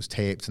because it was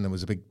taped and there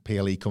was a big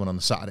PLE coming on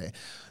the Saturday.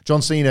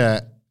 John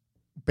Cena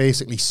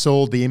basically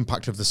sold the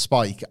impact of the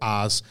spike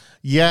as,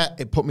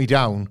 it put me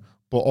down,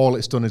 but all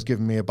it's done is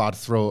given me a bad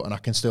throat and I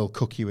can still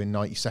cook you in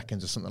 90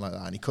 seconds or something like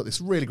that. And he cut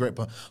this really great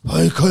point.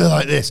 Why you cut it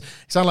like this? It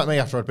sounded like me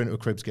after I'd been to a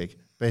Cribs gig,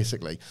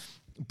 basically.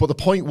 But the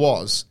point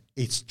was,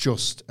 it's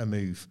just a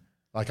move.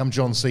 I'm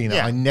John Cena.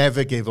 Yeah. I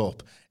never give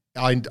up.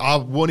 I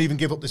won't even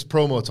give up this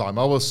promo time.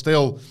 I will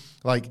still,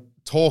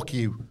 talk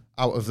you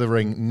out of the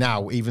ring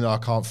now, even though I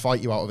can't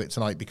fight you out of it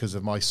tonight because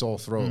of my sore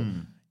throat.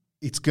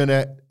 It's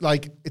gonna,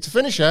 it's a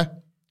finisher.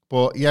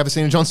 But you ever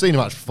seen a John Cena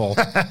match before?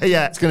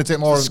 Yeah. It's going to take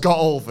more... It's a Scott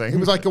Hall thing. It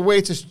was like a way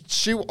to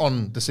shoot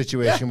on the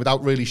situation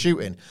without really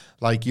shooting.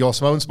 Your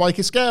Samoan spike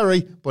is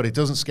scary, but it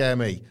doesn't scare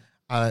me.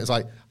 And it's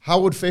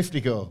how would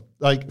 50 go?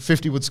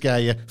 50 would scare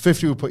you,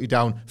 50 would put you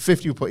down,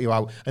 50 would put you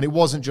out. And it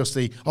wasn't just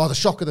the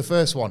shock of the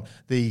first one,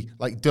 the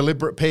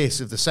deliberate pace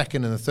of the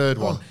second and the third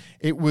one.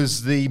 It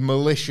was the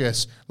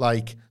malicious,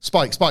 spike.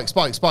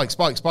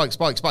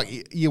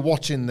 You're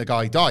watching the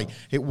guy die.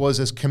 It was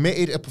as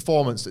committed a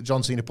performance that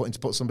John Cena put in to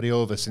put somebody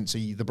over since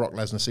the Brock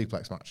Lesnar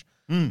suplex match.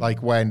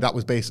 When that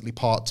was basically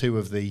part two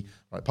of the,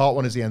 part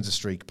one is the ends of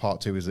streak,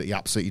 part two is that he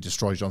absolutely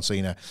destroys John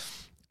Cena.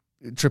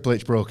 Triple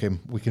H broke him.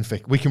 We can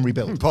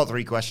rebuild. Part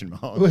 3 question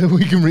mark.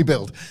 We can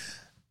rebuild.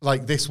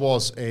 This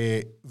was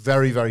a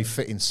very, very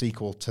fitting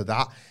sequel to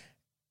that.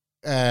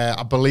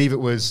 I believe it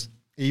was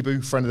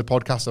Ibu, friend of the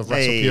podcast of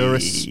Wrestle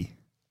Purists,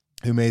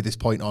 who made this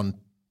point on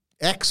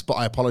X, but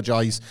I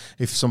apologise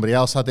if somebody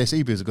else had this.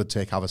 Ibu's a good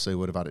take, Havasu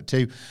would have had it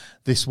too.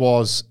 This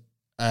was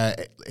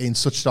in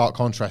such stark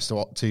contrast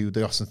to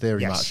the Austin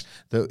Theory match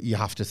that you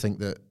have to think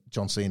that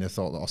John Cena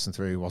thought that Austin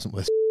Theory wasn't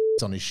worth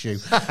on his shoe.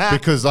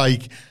 Because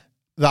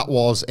that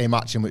was a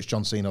match in which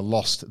John Cena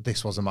lost.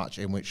 This was a match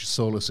in which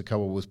Solo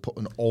Sikoa was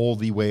putting all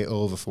the way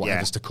over for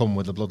whatever's to come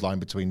with the bloodline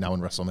between now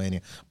and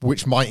WrestleMania,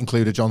 which might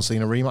include a John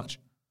Cena rematch.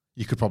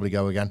 You could probably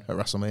go again at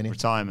WrestleMania.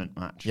 Retirement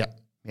match. Yeah.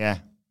 Yeah.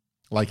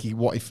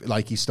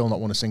 He's still not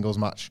won a singles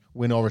match,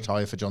 win or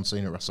retire for John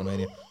Cena at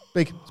WrestleMania.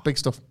 It's big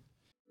stuff.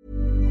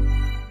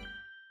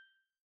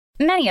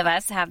 Many of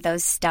us have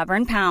those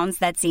stubborn pounds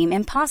that seem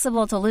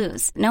impossible to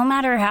lose, no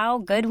matter how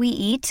good we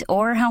eat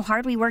or how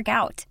hard we work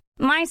out.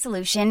 My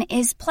solution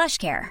is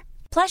PlushCare.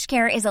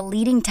 PlushCare is a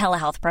leading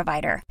telehealth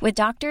provider with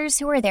doctors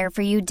who are there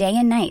for you day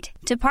and night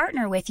to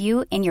partner with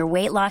you in your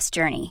weight loss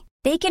journey.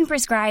 They can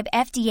prescribe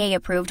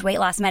FDA-approved weight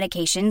loss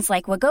medications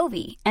like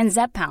Wegovy and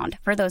Zepbound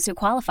for those who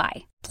qualify.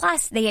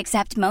 Plus, they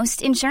accept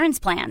most insurance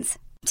plans.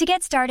 To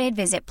get started,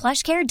 visit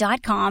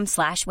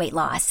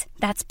plushcare.com/weightloss.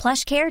 That's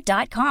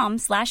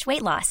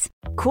plushcare.com/weightloss.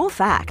 Cool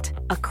fact,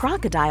 a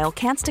crocodile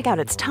can't stick out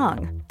its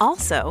tongue.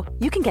 Also,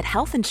 you can get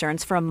health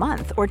insurance for a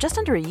month or just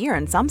under a year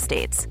in some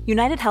states.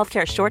 United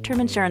Healthcare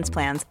short-term insurance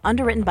plans,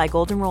 underwritten by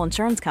Golden Rule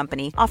Insurance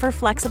Company, offer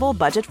flexible,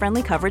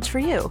 budget-friendly coverage for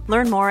you.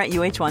 Learn more at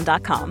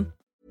uh1.com.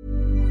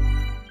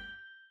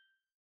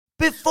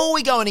 Before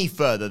we go any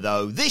further,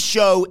 though, this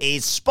show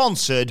is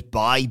sponsored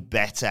by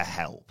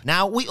BetterHelp.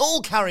 Now, we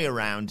all carry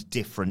around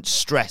different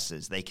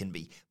stressors. They can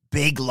be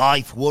big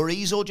life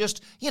worries or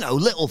just,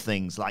 little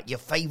things like your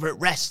favorite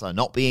wrestler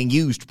not being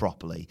used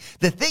properly.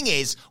 The thing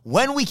is,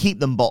 when we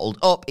keep them bottled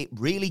up, it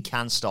really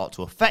can start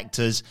to affect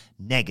us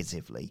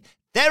negatively.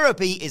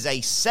 Therapy is a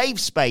safe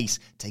space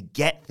to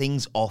get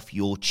things off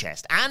your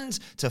chest and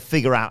to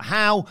figure out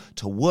how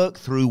to work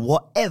through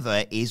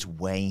whatever is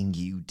weighing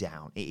you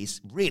down. It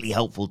is really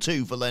helpful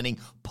too for learning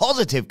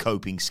positive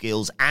coping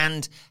skills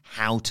and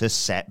how to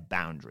set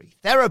boundaries.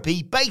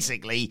 Therapy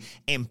basically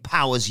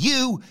empowers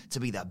you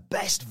to be the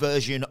best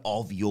version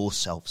of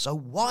yourself. So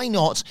why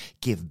not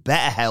give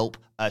BetterHelp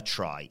a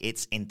try?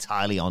 It's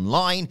entirely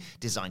online,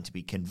 designed to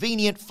be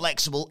convenient,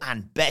 flexible,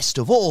 and best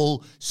of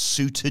all,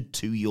 suited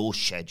to your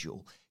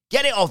schedule.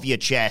 Get it off your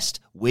chest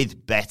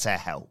with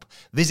BetterHelp.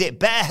 Visit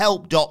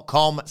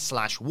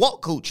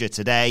betterhelp.com/whatculture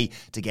today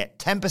to get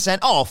 10%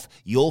 off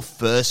your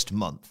first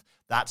month.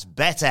 That's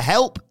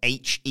BetterHelp,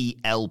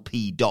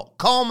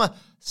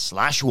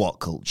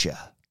 HELP.com/whatculture.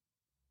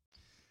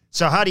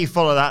 So how do you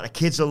follow that? The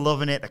kids are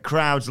loving it, the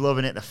crowd's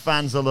loving it, the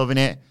fans are loving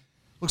it.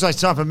 Looks like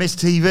it's time for Miss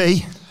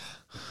TV.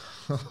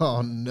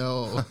 Oh,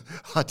 no.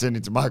 I turned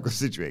into Michael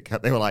Sidgwick.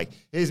 They were like,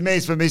 here's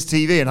Miz for Miss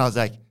TV. And I was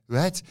like,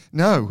 what?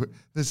 No,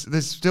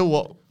 there's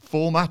still,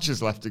 4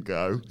 matches left to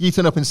go. You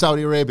turn up in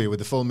Saudi Arabia with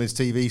the full Miz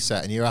TV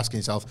set and you're asking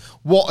yourself,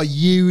 what are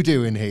you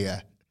doing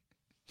here?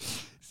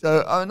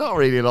 So not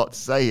really a lot to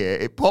say here.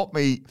 It popped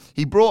me.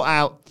 He brought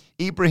out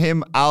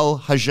Ibrahim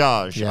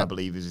Al-Hajjaj, I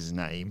believe is his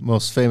name.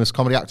 Most famous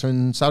comedy actor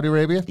in Saudi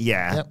Arabia.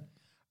 Yeah. Yep.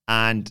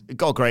 And it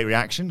got a great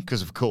reaction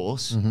because, of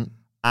course. Mm-hmm.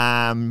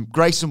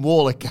 Grayson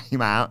Waller came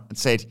out and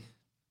said,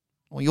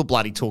 well, your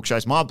bloody talk show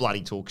is my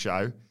bloody talk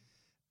show.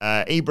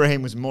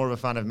 Ibrahim was more of a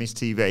fan of Miss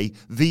TV.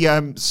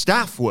 The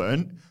staff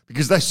weren't,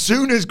 because as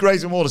soon as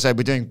Grayson Waller said,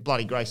 we're doing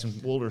bloody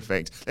Grayson Waller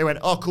effect, they went,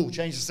 oh, cool,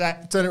 change the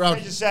set. Turn it around.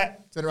 Change the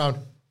set. Turn it around.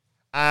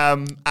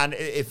 And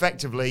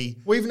effectively...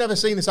 We've never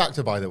seen this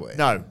actor, by the way.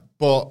 No.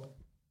 But,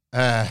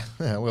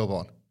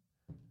 Wilborn.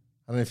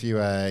 I don't know if you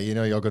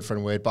know your good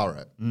friend Wade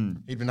Barrett.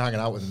 He'd been hanging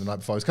out with him the night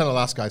before. He was kind of the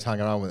last guy to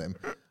hang around with him.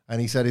 And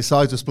he said his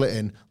sides were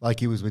splitting like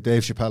he was with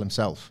Dave Chappelle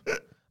himself.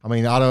 I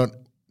mean, I don't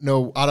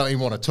even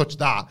want to touch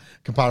that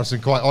comparison,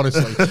 quite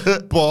honestly.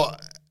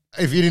 But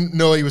if you didn't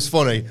know he was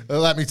funny,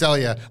 let me tell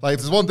you, like,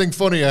 if there's one thing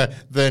funnier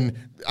than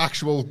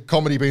actual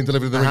comedy being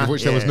delivered in the ring, of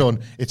which there was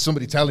none, it's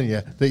somebody telling you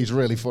that he's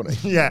really funny.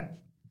 Yeah.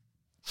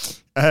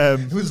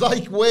 It was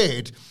like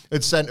Wade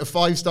had sent a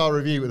 5-star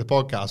review of the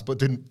podcast, but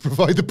didn't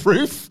provide the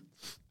proof.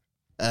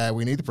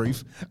 We need the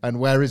proof. And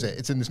where is it?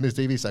 It's in this Miss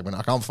TV segment.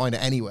 I can't find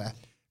it anywhere.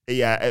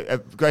 Yeah,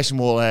 Grayson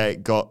Waller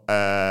got...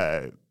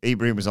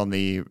 Ibrahim was on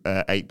the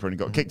apron and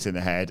got kicked in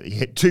the head. He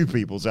hit 2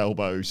 people's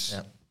elbows.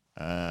 Yep.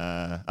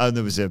 And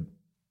there was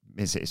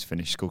his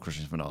finished Skull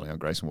Crushers finale on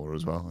Grayson Waller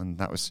as well. And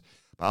that was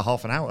about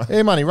half an hour.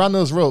 Hey, man, he ran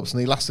those ropes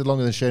and he lasted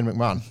longer than Shane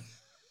McMahon.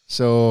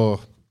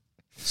 So,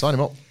 sign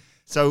him up.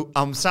 So,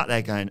 I'm sat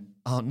there going,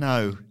 oh,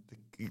 no,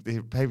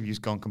 the pay-per-view's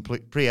gone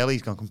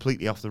pre-LE's gone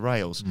completely off the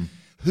rails.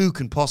 Who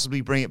can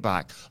possibly bring it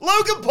back?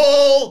 Logan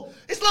Paul!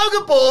 It's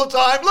Logan Paul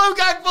time!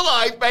 Logan for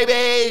life,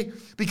 baby!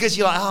 Because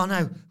you're like, oh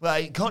no, well,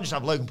 you can't just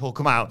have Logan Paul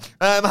come out.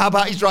 How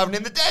about he's driving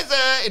in the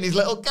desert in his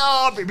little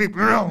car?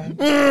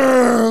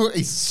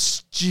 His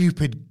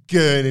stupid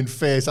gurning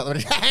face.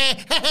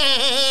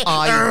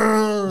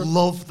 I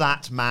love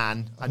that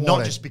man. And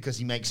not just because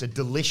he makes a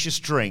delicious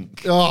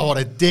drink. Oh, what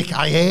a dick.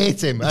 I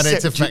hate him. And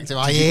it's effective.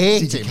 I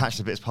hate him. Did you catch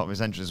the bits part of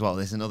his entrance as well?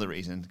 There's another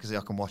reason, because I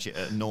can watch it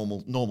at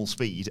normal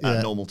speed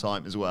at normal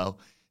time as well.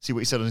 See what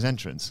he said on his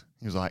entrance.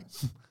 He was like,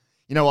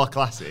 you know our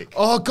classic.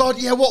 Oh, God,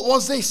 yeah, what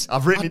was this? I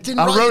wrote it down.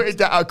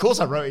 Of course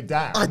I wrote it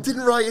down. I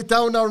didn't write it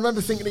down. I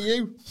remember thinking of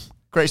you.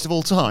 Greatest of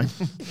all time.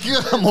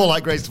 More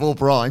like greatest of all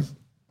prime.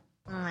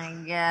 Oh, my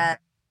God.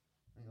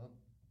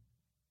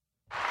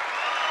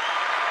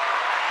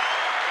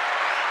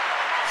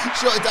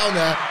 Shut it down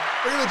there.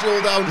 Bring the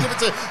jewel down.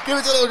 Give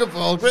it to Logan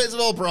Paul. Greatest of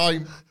all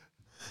prime.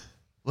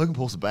 Logan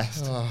Paul's the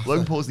best.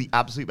 Logan Paul's the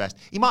absolute best.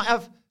 He might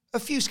have a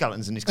few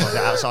skeletons in his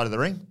closet outside of the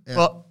ring,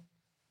 but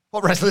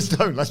what wrestlers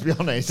don't, let's be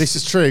honest. This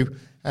is true.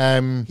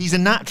 He's a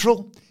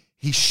natural.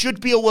 He should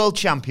be a world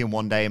champion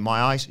one day in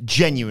my eyes,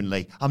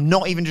 genuinely. I'm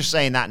not even just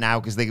saying that now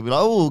because they could be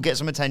like, oh, we'll get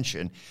some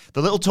attention.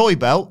 The little toy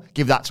belt,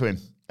 give that to him.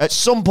 At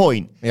some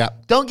point. Yeah.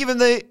 Don't give him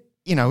the,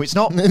 it's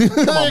not.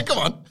 Come on. Come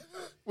on.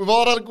 We've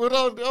all had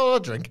a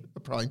drink. A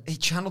prime. He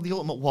channeled the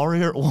Ultimate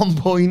Warrior at one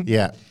point.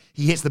 Yeah.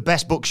 He hits the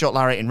best buckshot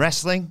lariat in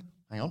wrestling.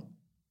 Hang on.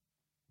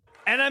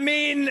 And I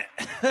mean,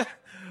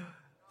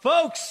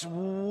 Folks,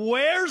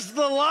 where's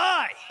the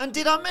lie? And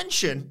did I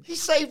mention he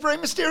saved Rey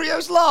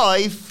Mysterio's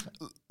life?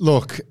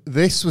 Look,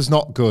 this was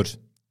not good,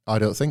 I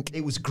don't think.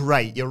 It was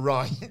great, you're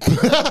right.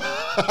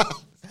 The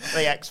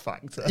X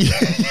Factor.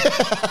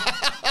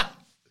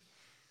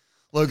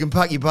 Logan,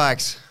 pack your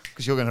bags,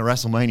 because you're going to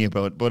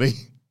WrestleMania, buddy.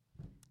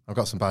 I've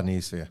got some bad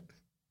news for you.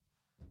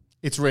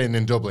 It's raining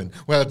in Dublin.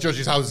 Well,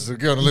 Judge's house is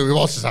going to Louis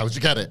Walsh's house.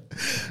 You get it?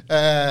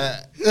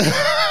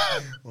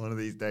 One of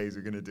these days,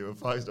 we're going to do a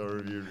 5-star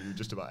review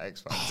just about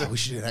X Factor. We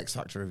should do an X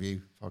Factor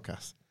review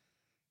podcast.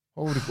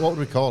 What would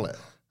we call it?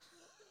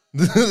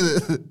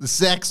 The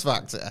Sex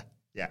Factor.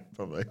 Yeah,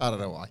 probably. I don't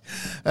know why.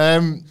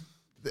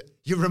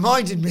 You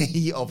reminded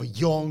me of a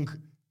young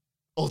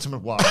Ultimate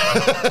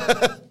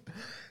Warrior.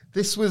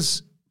 This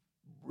was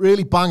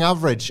really bang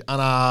average,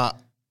 and I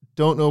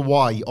don't know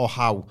why or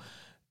how.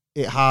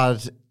 It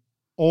had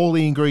all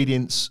the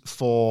ingredients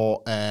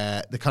for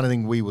the kind of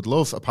thing we would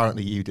love.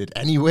 Apparently you did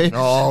anyway.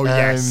 Oh,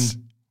 yes.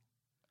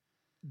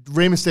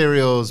 Rey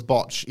Mysterio's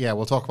botch, yeah,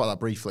 we'll talk about that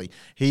briefly.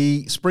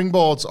 He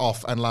springboards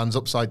off and lands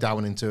upside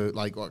down into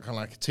like what, kind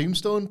of like a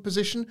tombstone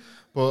position.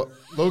 But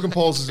Logan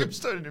Paul's is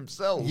tombstone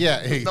himself.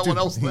 Yeah, there's no one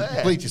else there.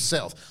 Complete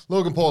yourself.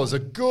 Logan Paul is a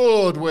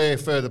good way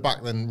further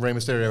back than Rey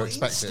Mysterio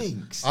expected.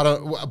 Instincts. I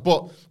don't.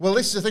 But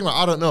this is the thing.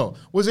 I don't know.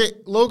 Was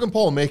it Logan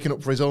Paul making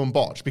up for his own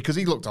botch because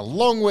he looked a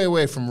long way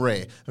away from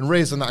Rey and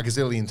Rey's done that a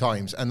gazillion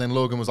times, and then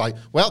Logan was like,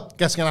 "Well,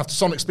 guess I'm gonna have to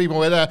Sonic speed my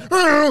way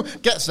there."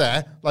 Gets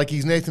there like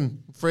he's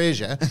Nathan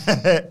Frazier.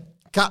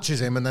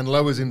 Catches him and then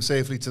lowers him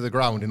safely to the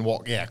ground in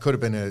what, could have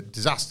been a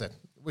disaster,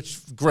 which,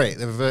 great,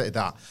 they've averted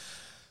that.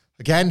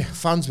 Again,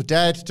 fans were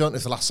dead. Don't know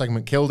if the last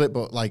segment killed it,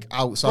 but like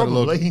outside of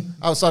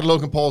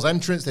Logan Paul's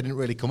entrance, they didn't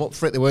really come up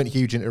for it. They weren't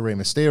huge into Rey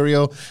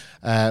Mysterio.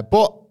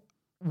 But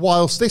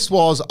whilst this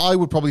was, I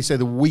would probably say,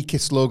 the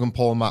weakest Logan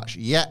Paul match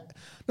yet.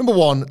 Number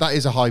one, that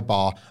is a high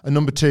bar. And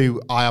number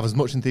two, I have as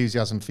much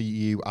enthusiasm for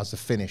you as the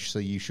finish. So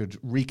you should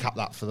recap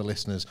that for the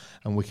listeners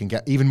and we can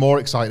get even more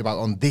excited about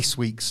it on this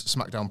week's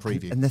SmackDown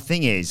preview. And the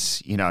thing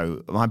is,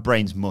 my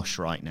brain's mush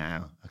right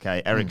now.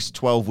 Okay, Eric's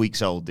 12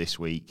 weeks old this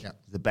week. Yeah.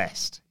 The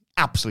best.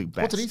 Absolute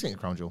best. What did he think of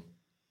Crown Jewel?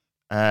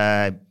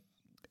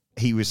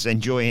 He was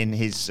enjoying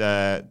his...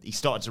 he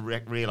started to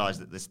realise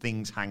that there's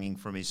things hanging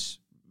from his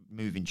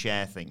moving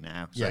chair thing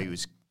now. So he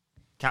was...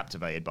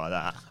 captivated by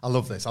that. I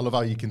love this. I love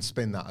how you can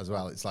spin that as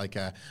well. It's like,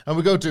 and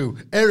we go to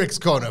Eric's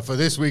corner for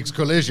this week's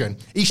collision.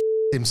 He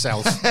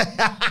himself.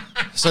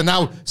 so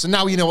now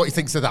you know what he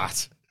thinks of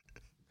that.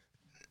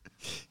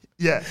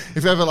 Yeah.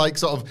 If you ever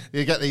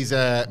you get these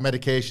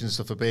medications and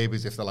stuff for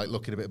babies if they're like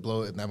looking a bit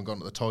bloated and they haven't gone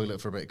to the toilet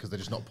for a bit because they're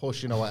just not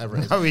pushing or whatever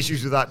it is. No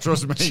issues with that,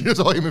 trust me.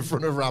 Just him in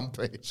front of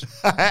Rampage.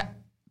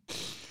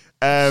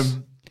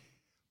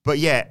 But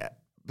yeah,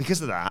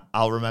 because of that,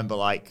 I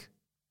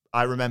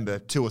remember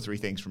 2 or 3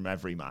 things from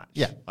every match.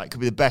 Yeah. It could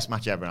be the best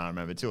match ever, and I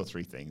remember 2 or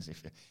 3 things.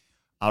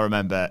 I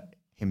remember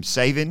him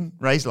saving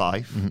Rey's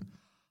life. Mm-hmm.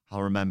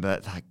 I'll remember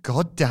that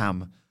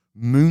goddamn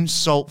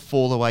moonsault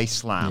fall-away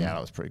slam. Yeah, that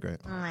was pretty great.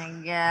 Oh, my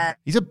God.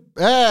 He's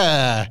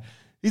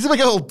a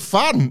big old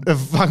fan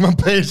of Hangman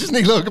Page, isn't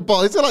he, Logan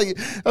Paul? It's like,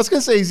 I was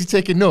going to say, is he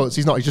taking notes?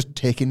 He's not. He's just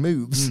taking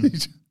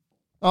moves.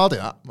 I'll do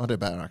that. I'll do it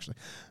better, actually.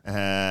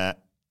 There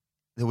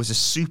was a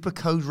super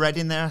code red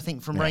in there, I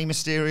think, from Rey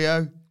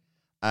Mysterio.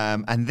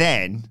 And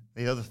then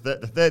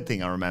the third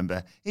thing I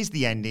remember is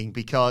the ending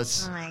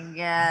because oh my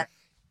God,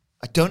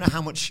 I don't know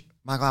how much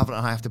Michael Alfred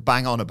and I have to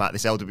bang on about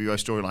this LWO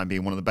storyline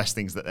being one of the best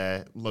things that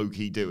they're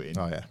low-key doing.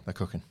 Oh yeah, they're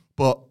cooking.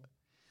 But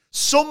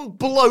some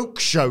bloke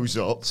shows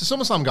up. It's a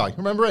SummerSlam guy.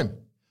 Remember him?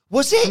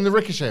 Was it? In the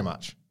Ricochet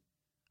match.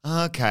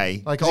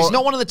 Okay. It's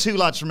not one of the 2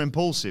 lads from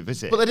Impulsive,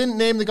 is it? But they didn't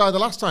name the guy the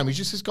last time.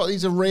 He's got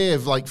these array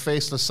of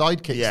faceless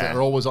sidekicks that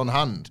are always on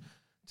hand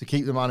to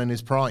keep the man in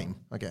his prime,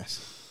 I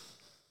guess.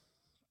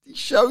 He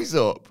shows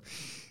up.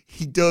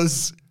 He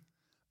does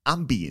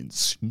ambient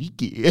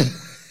sneaky.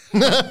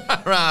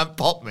 Right,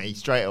 pop me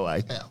straight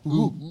away. Yeah.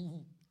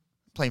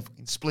 Playing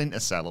fucking Splinter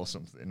Cell or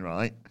something,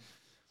 right?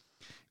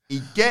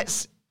 He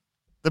gets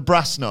the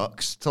brass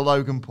knucks to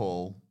Logan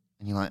Paul,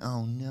 and you're like,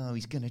 oh no,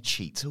 he's going to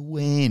cheat to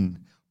win.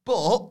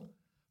 But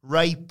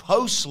Rey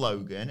posts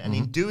Logan, and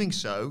in doing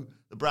so,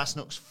 the brass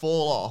knucks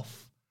fall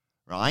off,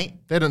 right?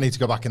 They don't need to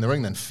go back in the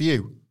ring then.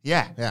 Phew.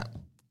 Yeah. Yeah.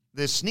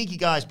 The sneaky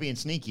guy's being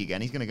sneaky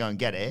again. He's going to go and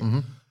get it.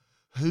 Mm-hmm.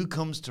 Who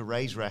comes to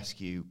Rey's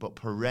rescue but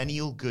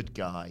perennial good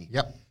guy?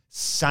 Yep.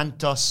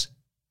 Santos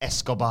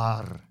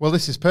Escobar. Well,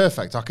 this is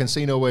perfect. I can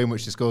see no way in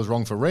which this goes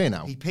wrong for Rey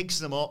now. He picks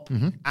them up.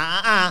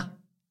 Nah.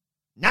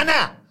 You're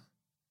not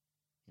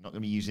going to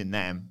be using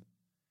them.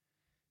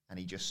 And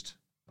he just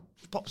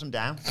pops them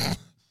down.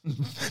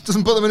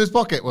 Doesn't put them in his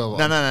pocket, Will?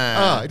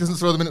 No. He doesn't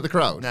throw them in at the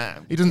crowd? No.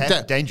 He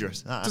doesn't...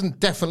 dangerous.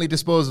 Doesn't definitely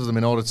dispose of them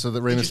in order so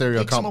that Rey Mysterio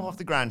can't... picks them up off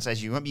the ground and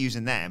says, you won't be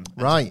using them.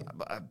 Right.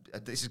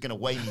 This is going to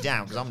weigh me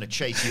down because I'm going to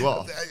chase you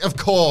off. Of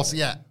course,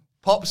 yeah.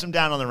 Pops him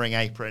down on the ring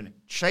apron,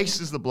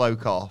 chases the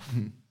bloke off.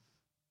 In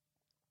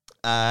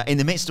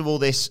the midst of all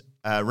this,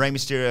 Rey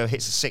Mysterio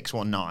hits a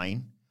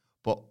 619.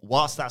 But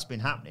whilst that's been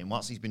happening,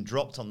 whilst he's been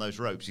dropped on those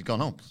ropes, he's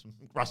gone,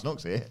 brass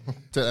knucks here.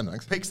 Take them,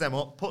 thanks. Picks them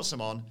up, puts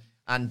them on,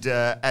 And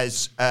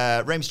as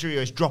Rey Mysterio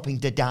is dropping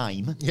the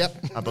dime,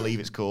 I believe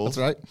it's called. That's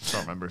right. I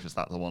can't remember if it's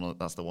that's the one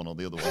or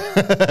the other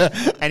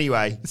one.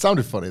 Anyway. It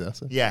sounded funny, though.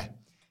 So. Yeah.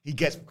 He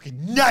gets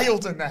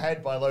nailed in the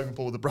head by Logan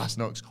Paul with the brass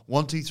knucks.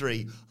 1, 2,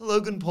 3.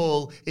 Logan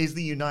Paul is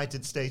the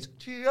United States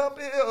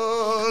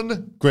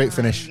champion. Great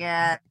finish.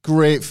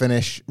 Great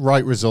finish.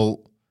 Right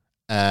result.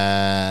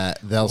 I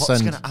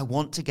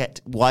want to get...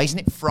 Why isn't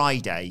it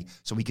Friday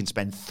so we can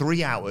spend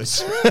 3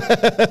 hours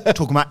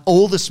talking about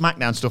all the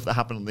SmackDown stuff that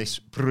happened on this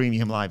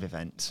premium live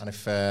event? And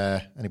if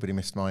anybody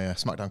missed my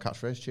SmackDown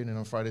catchphrase, tune in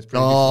on Friday's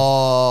preview.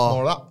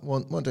 More of that.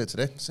 Won't do it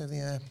today. Save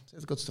the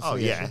good stuff for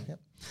you.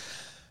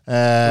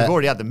 We've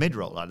already had the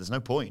mid-roll. There's no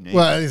point.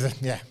 Well,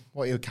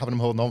 what are you having them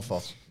holding on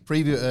for?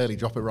 Preview it early,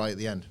 drop it right at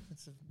the end.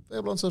 It's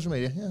available on social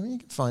media. Yeah, you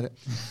can find it.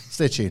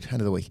 Stay tuned.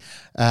 End of the week.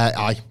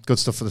 Good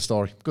stuff for the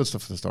story. Good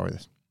stuff for the story.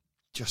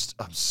 This.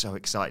 I'm so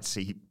excited to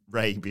see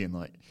Ray being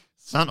like,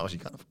 Santos, you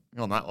kind of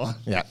on that one.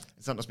 Yeah.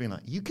 Santos being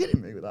like, you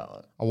kidding me with that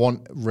one? I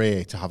want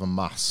Ray to have a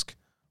mask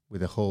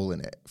with a hole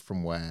in it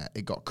from where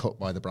it got cut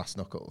by the brass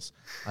knuckles.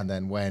 And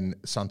then when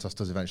Santos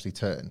does eventually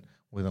turn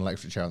with an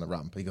electric chair on the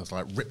ramp, he goes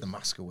like, rip the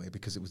mask away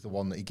because it was the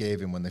one that he gave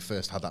him when they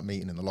first had that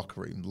meeting in the locker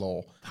room,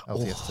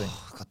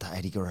 LTST. Got that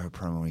Eddie Guerrero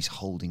promo where he's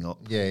holding up.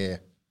 Yeah.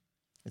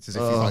 It's as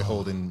if he's like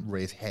holding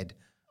Ray's head.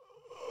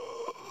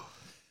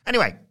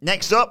 Anyway,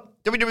 next up,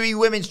 WWE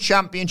Women's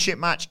Championship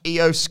match,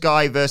 Io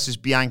Sky versus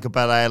Bianca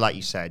Belair. Like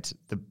you said,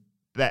 the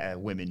better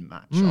women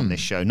match on this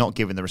show, not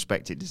given the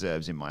respect it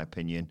deserves, in my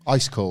opinion.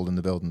 Ice cold in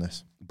the building,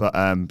 this. But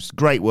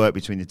great work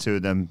between the two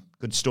of them.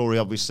 Good story,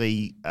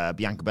 obviously.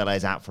 Bianca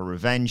Belair's out for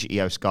revenge.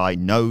 Io Sky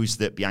knows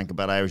that Bianca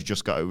Belair has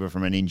just got over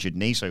from an injured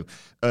knee, so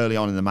early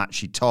on in the match,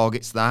 she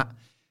targets that,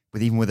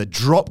 even with a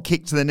drop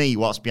kick to the knee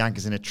whilst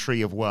Bianca's in a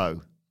tree of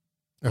woe.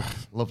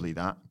 Lovely,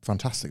 that.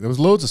 Fantastic. There was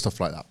loads of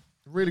stuff like that.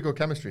 Really good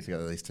chemistry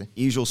together, these two.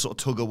 Usual sort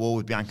of tug-of-war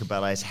with Bianca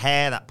Belair's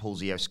hair. That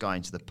pulls Io Sky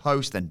into the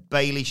post. Then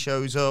Bayley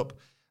shows up.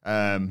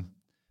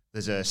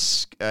 There's a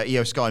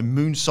Io Sky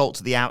moonsault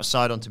to the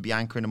outside onto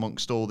Bianca in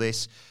amongst all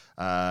this.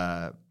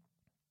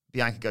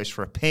 Bianca goes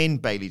for a pin.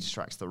 Bayley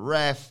distracts the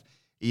ref.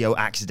 Io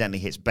accidentally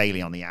hits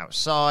Bayley on the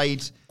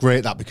outside.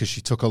 Great that, because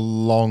she took a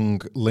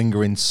long,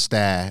 lingering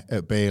stare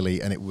at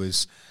Bayley, and it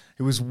was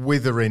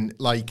withering.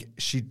 Like,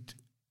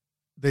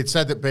 they'd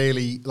said that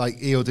Bayley, like,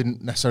 Io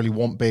didn't necessarily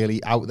want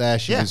Bayley out there.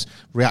 She was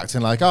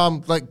reacting like,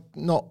 I'm like,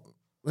 not,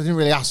 I didn't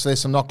really ask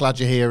this. I'm not glad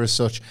you're here as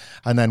such.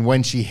 And then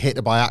when she hit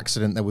her by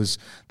accident, there was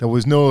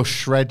no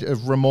shred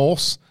of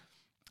remorse.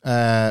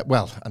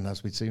 And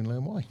as we'd soon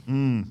learn why.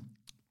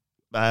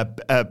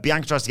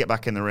 Bianca tries to get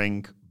back in the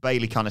ring.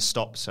 Bayley kind of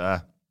stops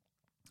her.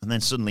 And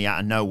then suddenly, out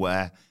of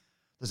nowhere,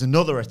 there's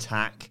another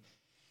attack.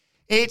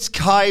 It's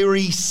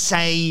Kairi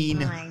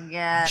Sane. Oh, my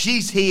God.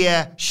 She's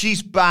here.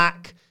 She's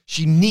back.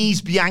 She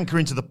knees Bianca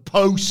into the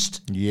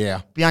post.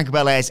 Yeah. Bianca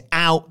Belair's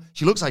out.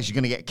 She looks like she's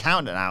going to get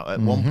counted out at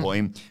one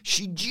point.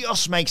 She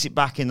just makes it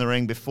back in the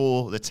ring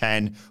before the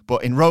 10,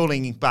 but in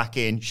rolling back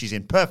in, she's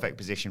in perfect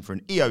position for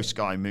an Io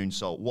Sky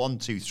moonsault. 1,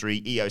 2,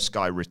 3. Io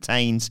Sky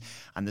retains,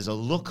 and there's a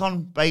look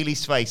on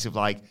Bayley's face of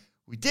like,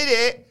 we did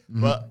it,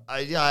 but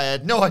I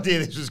had no idea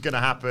this was going to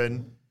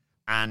happen.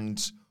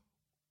 And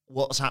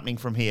what's happening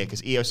from here?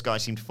 Because Io Sky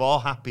seemed far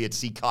happier to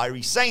see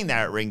Kairi Sane there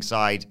at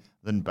ringside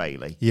than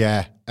Bayley.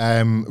 Yeah,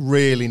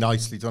 really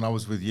nicely done. I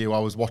was with you. I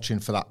was watching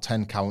for that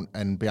 10 count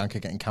and Bianca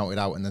getting counted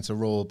out, and then to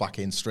roll back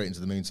in straight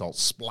into the moonsault.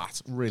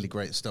 Splat. Really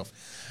great stuff.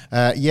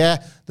 The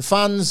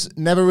fans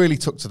never really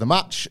took to the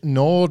match,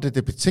 nor did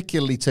they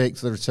particularly take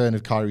to the return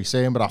of Kairi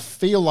Sane, but I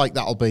feel like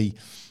that'll be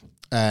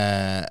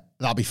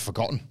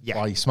forgotten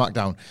by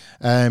SmackDown.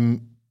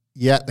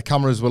 The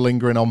cameras were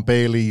lingering on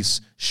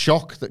Bayley's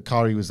shock that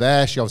Kairi was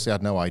there. She obviously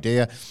had no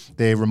idea.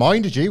 They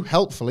reminded you,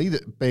 helpfully,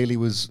 that Bayley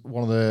was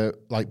one of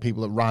the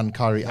people that ran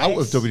Kairi out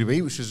of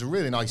WWE, which was a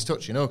really nice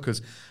touch,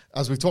 because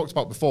as we've talked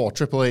about before,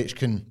 Triple H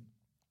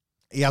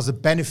he has a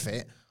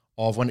benefit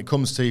of, when it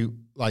comes to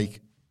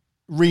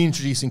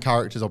reintroducing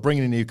characters or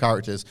bringing in new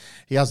characters,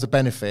 he has the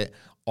benefit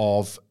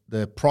of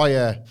the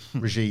prior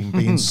regime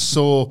being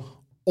so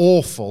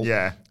awful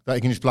that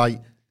he can just be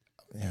like,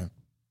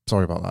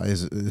 sorry about that,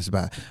 this is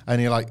better.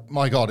 And you're like,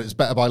 my God, it's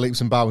better by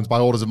leaps and bounds, by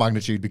orders of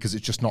magnitude, because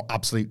it's just not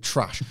absolute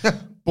trash.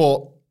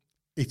 But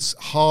it's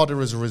harder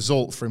as a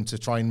result for him to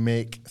try and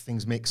make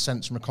things make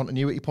sense from a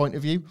continuity point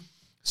of view.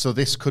 So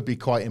this could be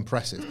quite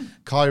impressive.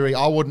 Kairi,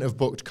 I wouldn't have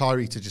booked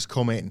Kairi to just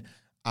come in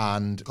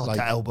and... God,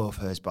 that elbow of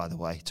hers, by the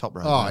way, top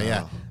row. Oh,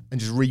 yeah. And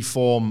just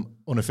reform,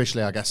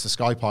 unofficially, I guess, the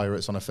Sky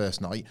Pirates on her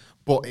first night.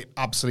 But it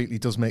absolutely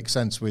does make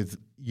sense with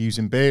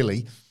using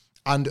Bayley.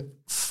 And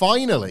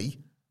finally...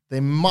 they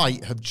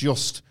might have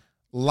just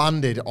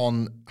landed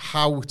on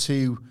how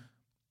to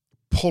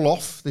pull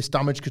off this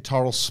damage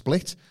Kataral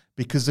split,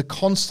 because the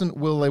constant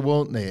will they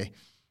won't they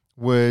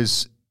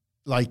was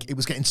it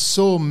was getting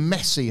so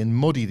messy and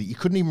muddy that you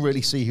couldn't even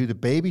really see who the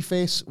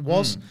babyface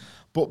was.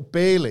 But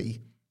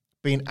Bayley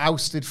being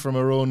ousted from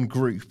her own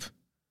group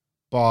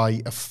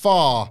by a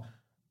far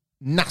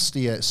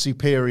nastier,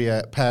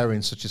 superior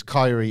pairing such as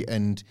Kairi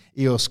and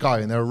Io Sky,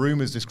 and there are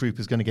rumours this group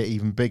is going to get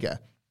even bigger.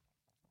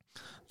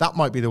 that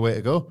might be the way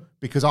to go,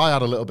 because I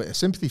had a little bit of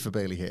sympathy for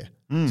Bayley here.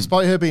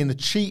 Despite her being the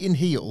cheating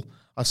heel,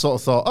 I sort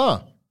of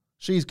thought,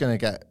 she's going to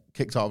get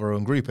kicked out of her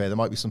own group here. There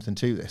might be something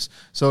to this.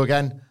 So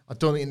again, I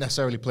don't think it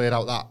necessarily played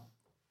out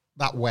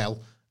that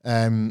well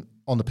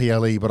on the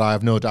PLE, but I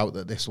have no doubt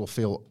that this will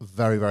feel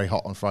very, very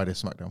hot on Friday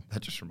SmackDown.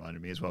 That just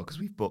reminded me as well, because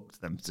we've booked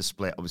them to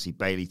split, obviously,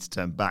 Bayley to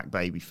turn back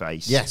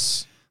babyface.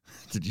 Yes.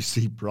 Did you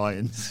see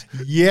Brian's?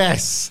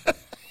 Yes.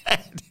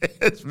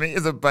 It's me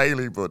as a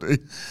Bayley buddy.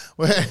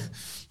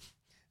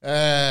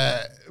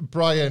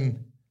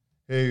 Brian,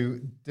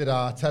 who did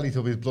our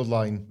Teletubbies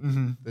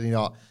Bloodline, did he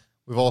not?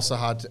 We've also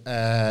had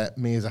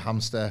me as a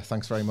hamster.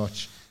 Thanks very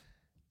much.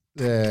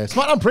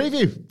 SmackDown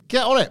preview.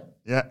 Get on it.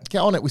 Yeah. Get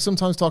on it. We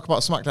sometimes talk about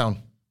SmackDown.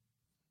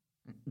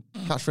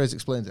 Catchphrase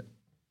explains it.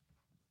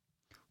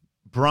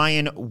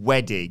 Brian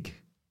Weddig. Is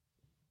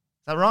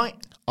that right?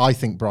 I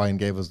think Brian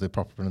gave us the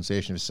proper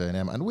pronunciation of his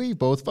surname, and we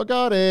both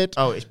forgot it.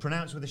 Oh, it's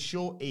pronounced with a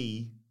short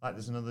E, like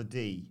there's another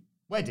D.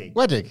 Weddig.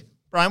 Weddig.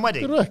 Brian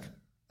Weddig. Good work.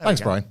 There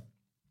Thanks, we go. Brian.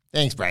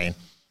 Thanks, Brian.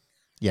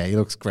 Yeah, he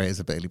looks great as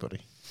a Bayley buddy.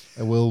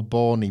 A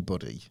Wilborny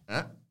buddy.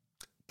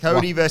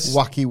 Cody versus...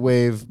 Wacky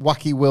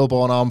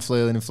Wilborn arm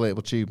flailing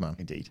inflatable tube man.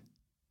 Indeed.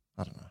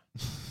 I don't know.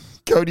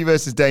 Cody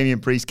versus Damian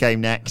Priest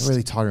came next. A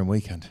really tiring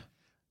weekend.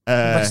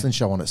 Wrestling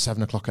show on at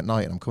 7 o'clock at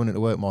night, and I'm coming into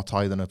work more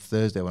tired than a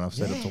Thursday when I've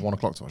stayed up to 1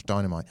 o'clock to watch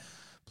Dynamite.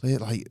 Play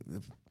it like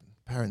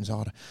parents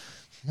harder.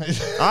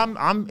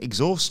 I'm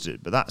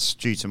exhausted, but that's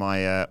due to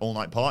my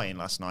all-night partying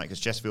last night because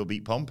Chesterfield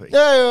beat Pompey.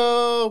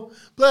 Hey-o,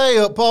 play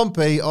up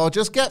Pompey or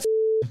just get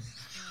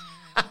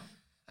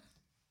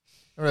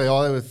Really,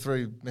 they were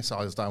threw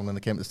missiles down when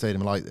they came to the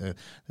stadium. Like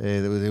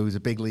there was a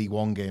big League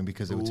One game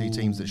because there were two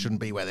teams that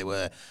shouldn't be where they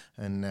were,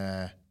 and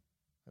they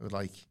would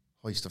like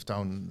hoist stuff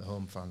down the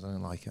home fans. I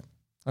didn't like it.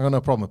 I got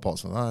no problem with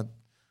Portsmouth.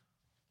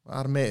 I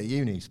had a mate at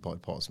uni who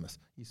supported Portsmouth.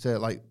 He said,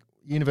 like,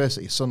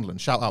 University of Sunderland,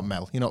 shout out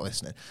Mel, you're not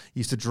listening. He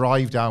used to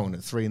drive down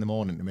at 3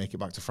 a.m. to make it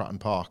back to Fratton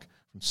Park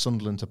from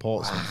Sunderland to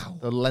Portsmouth. Wow.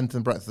 The length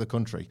and breadth of the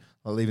country.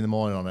 Like, leaving in the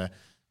morning on her.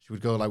 She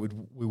would go, like,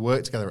 we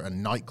worked together at a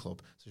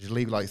nightclub. So she'd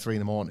leave at like 3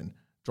 a.m,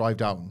 drive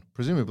down,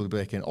 presumably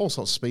breaking all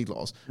sorts of speed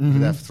laws, be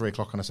there for 3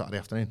 o'clock on a Saturday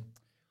afternoon.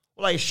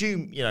 Well, I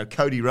assume,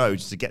 Cody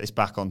Rhodes, to get this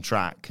back on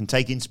track, can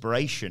take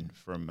inspiration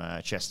from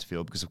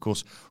Chesterfield because, of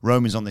course,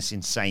 Roman's on this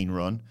insane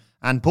run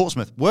and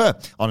Portsmouth were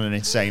on an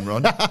insane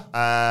run.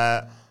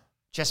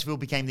 Chesterfield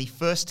became the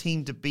first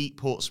team to beat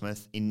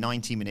Portsmouth in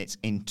 90 minutes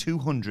in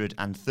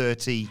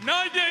 230...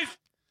 9 days!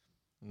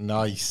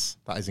 Nice.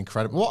 That is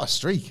incredible. What a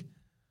streak.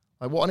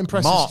 Like, what an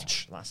impressive...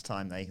 March, last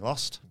time they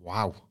lost.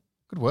 Wow.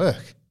 Good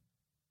work.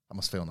 That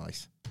must feel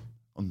nice.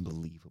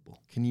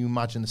 Unbelievable. Can you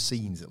imagine the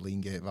scenes at Lean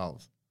Gate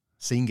Valve?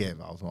 Scene Gate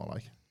Valve, more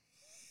like.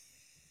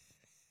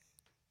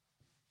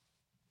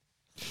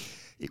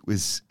 It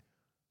was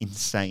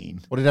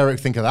insane. What did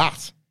Eric think of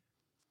that?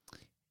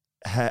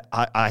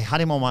 I had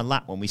him on my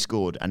lap when we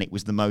scored, and it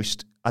was the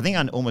most... I think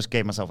I almost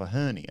gave myself a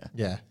hernia.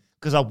 Yeah.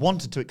 Because I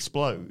wanted to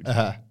explode.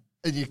 But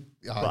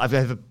I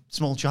have a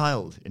small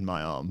child in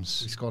my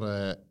arms. We scored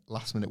a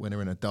last-minute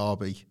winner in a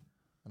derby,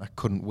 and I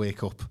couldn't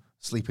wake up.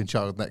 Sleeping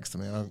child next to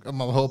me, and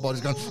my whole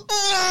body's going...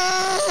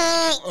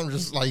 I'm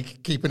just,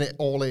 like, keeping it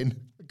all in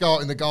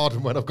the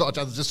garden when I've got a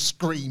chance to just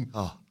scream.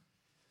 Oh.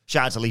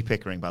 Shout out to Lee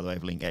Pickering, by the way,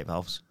 of Lean Gate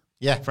Valves.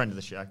 Yeah. Friend of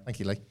the show. Thank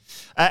you, Lee.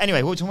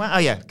 Anyway, what were we talking about? Oh,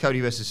 yeah,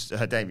 Cody versus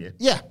Damian.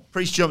 Yeah.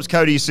 Priest jumps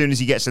Cody as soon as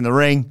he gets in the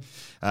ring.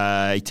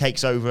 He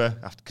takes over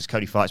because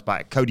Cody fights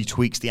back. Cody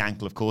tweaks the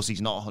ankle, of course.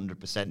 He's not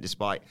 100%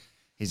 despite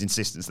his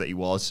insistence that he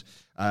was.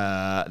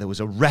 There was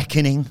a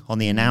reckoning on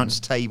the announce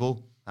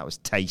table. That was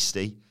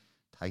tasty.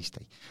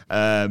 Tasty.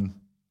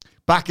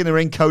 Back in the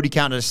ring, Cody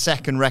counted a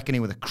second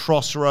reckoning with a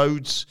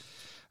crossroads.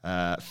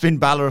 Finn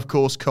Balor, of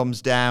course,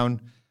 comes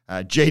down.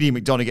 JD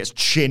McDonough gets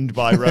chinned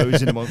by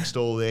Rhodes in amongst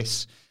all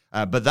this.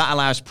 But that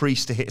allows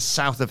Priest to hit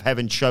South of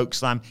Heaven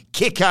chokeslam.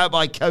 Kick out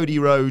by Cody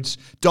Rhodes.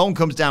 Dom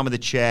comes down with a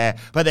chair.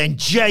 But then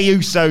Jey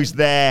Uso's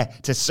there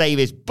to save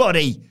his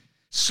buddy.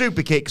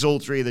 Super kicks all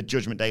three of the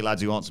Judgment Day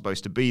lads who aren't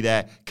supposed to be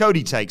there.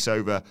 Cody takes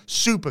over.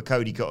 Super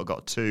Cody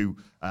got 2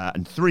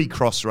 and 3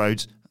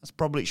 crossroads. That's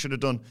probably it should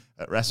have done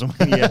at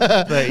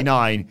WrestleMania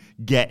 39.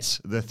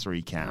 Gets the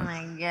 3 count. Oh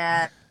my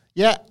God.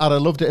 Yeah, I'd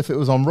have loved it if it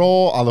was on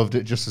Raw. I loved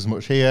it just as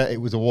much here.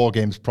 It was a War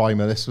Games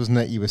primer, this, wasn't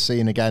it? You were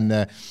seeing again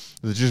the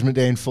Judgment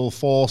Day in full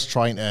force,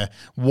 trying to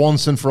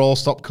once and for all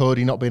stop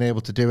Cody not being able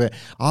to do it.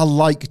 I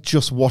like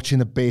just watching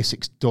the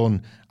basics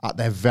done at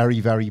their very,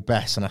 very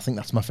best, and I think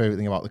that's my favourite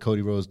thing about the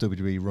Cody Rhodes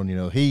WWE run.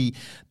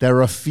 There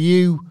are a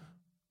few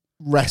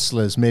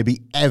wrestlers,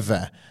 maybe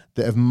ever,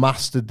 that have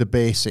mastered the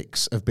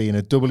basics of being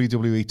a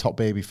WWE top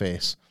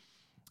babyface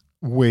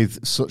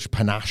with such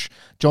panache.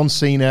 John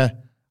Cena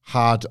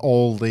had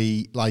all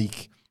the,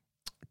 like,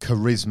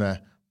 charisma,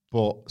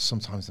 but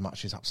sometimes the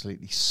matches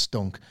absolutely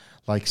stunk.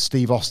 Like,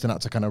 Steve Austin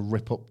had to kind of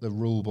rip up the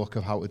rule book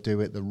of how to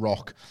do it. The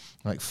Rock,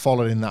 like,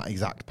 followed in that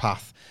exact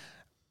path.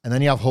 And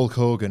then you have Hulk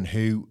Hogan,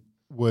 who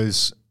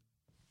was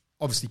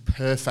obviously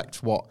perfect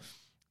for what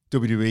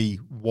WWE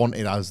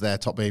wanted as their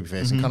top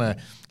babyface. And kind of,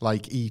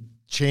 like, he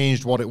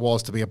changed what it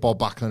was to be a Bob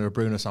Backlund or a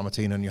Bruno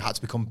Sammartino, and you had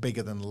to become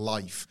bigger than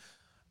life.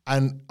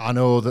 And I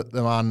know that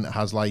the man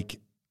has like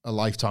a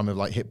lifetime of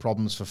like hip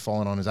problems for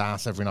falling on his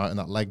ass every night in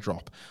that leg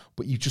drop,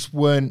 but you just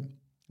weren't.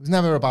 It was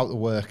never about the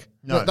work.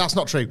 No, that's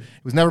not true.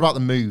 It was never about the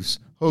moves.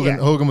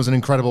 Hogan was an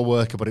incredible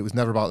worker, but it was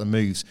never about the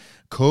moves.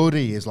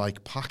 Cody is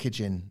like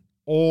packaging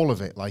all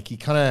of it. Like he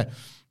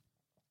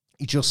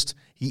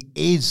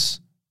is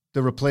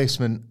the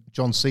replacement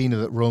John Cena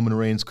that Roman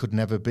Reigns could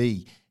never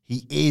be.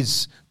 He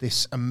is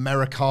this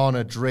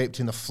Americana draped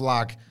in the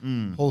flag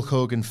Hulk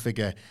Hogan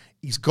figure.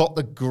 He's got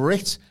the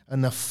grit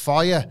and the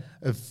fire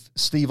of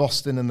Steve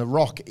Austin and The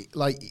Rock.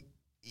 Like,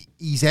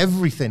 he's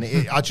everything.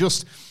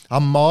 I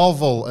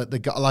marvel at the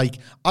guy. Like,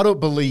 I don't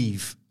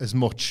believe as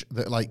much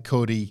that, like,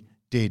 Cody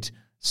did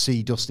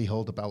see Dusty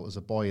hold the belt as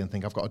a boy and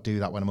think, I've got to do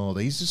that when I'm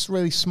older. He's just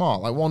really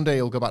smart. Like, one day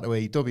he'll go back to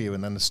AEW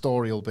and then the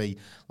story will be,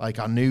 like,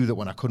 I knew that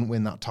when I couldn't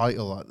win that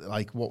title,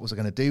 like, what was I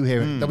going to do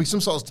here? There'll be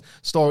some sort of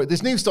story.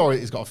 This new story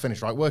he's got to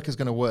finish, right? Work is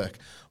going to work.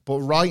 But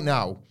right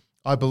now,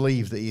 I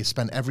believe that he has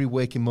spent every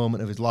waking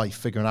moment of his life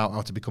figuring out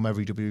how to become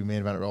every WWE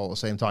main eventer all at the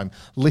same time,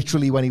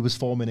 literally when he was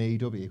forming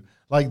AEW.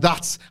 Like,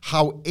 that's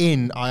how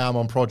in I am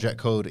on Project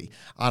Cody.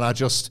 And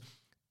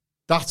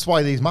that's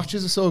why these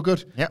matches are so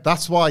good. Yep.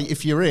 That's why,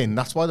 if you're in,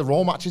 that's why the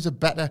Raw matches are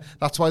better.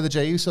 That's why the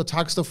Jey Uso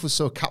tag stuff was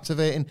so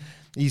captivating.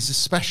 He's a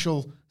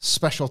special,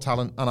 special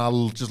talent, and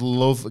I'll just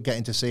love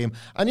getting to see him.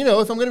 And, you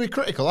know, if I'm going to be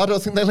critical, I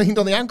don't think they leaned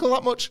on the ankle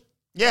that much.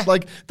 Yeah.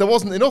 Like, there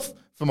wasn't enough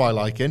for my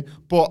liking.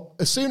 But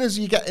as soon as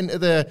you get into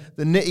the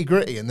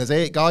nitty-gritty and there's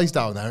 8 guys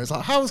down there, it's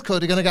like, how is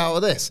Cody going to get out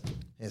of this?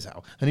 Here's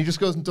how. And he just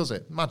goes and does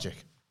it. Magic.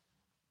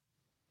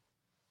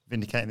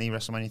 Vindicating the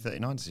WrestleMania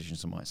 39 decision,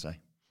 some might say.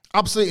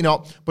 Absolutely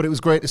not. But it was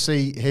great to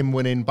see him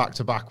winning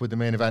back-to-back with the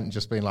main event and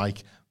just being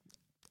like,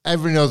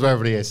 everybody knows where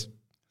everybody is.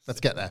 Let's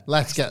get there.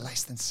 Less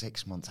than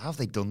 6 months. How have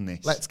they done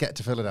this? Let's get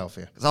to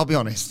Philadelphia. Because I'll be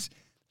honest,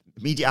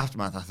 immediate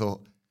aftermath, I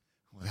thought,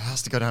 well, it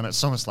has to go down at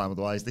SummerSlam,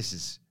 otherwise this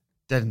is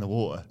dead in the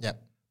water. Yeah.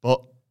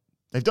 But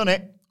they've done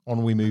it.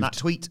 On we moved. And that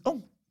tweet,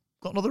 got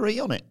another E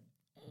on it.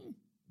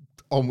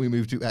 On we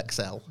moved to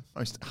XL.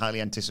 Most highly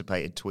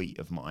anticipated tweet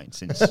of mine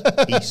since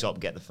Aesop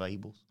Get the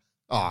Fables.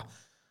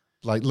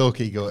 Like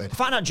low-key goated. I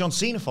found out John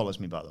Cena follows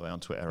me, by the way, on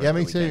Twitter. Yeah,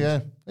 me too, yeah.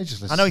 He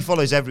just I know he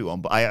follows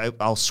everyone, but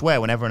I'll swear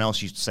when everyone else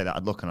used to say that,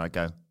 I'd look and I'd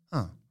go,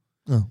 oh.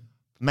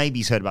 Maybe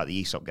he's heard about the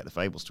Aesop Get the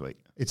Fables tweet.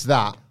 It's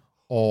that,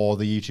 or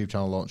the YouTube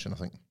channel launching, I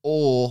think.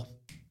 Or,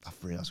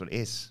 I've realised what it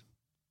is.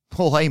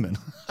 Paul Heyman.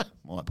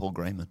 More like Paul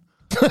Grayman.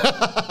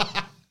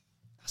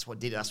 That's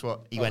what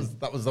he went.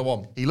 That was the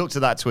one. He looked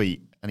at that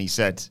tweet and he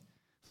said,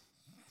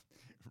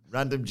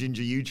 random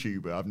ginger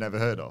YouTuber I've never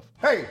heard of.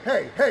 Hey.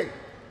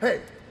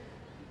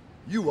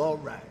 You all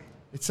right?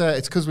 It's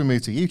because we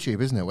moved to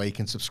YouTube, isn't it? Where you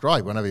can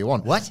subscribe whenever you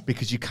want. What?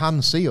 Because you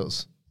can see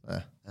us.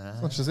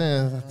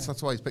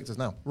 That's why he's picked us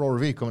now. Raw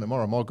review coming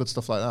tomorrow. More good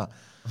stuff like that.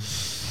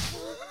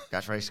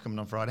 Catchphrase coming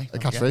on Friday. The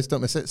catchphrase,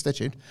 don't miss it. Stay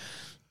tuned.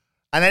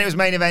 And then it was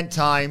main event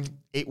time.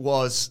 It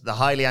was the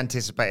highly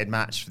anticipated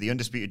match for the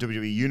undisputed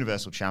WWE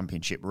Universal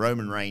Championship.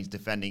 Roman Reigns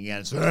defending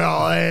against...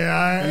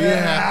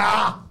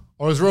 Yeah.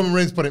 Or as Roman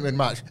Reigns put it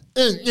mid-match.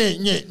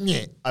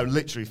 I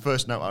literally,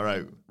 first note I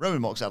wrote,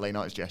 Roman mocks LA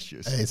Knight's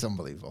gestures. It's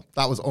unbelievable.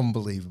 That was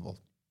unbelievable.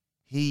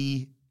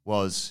 He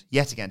was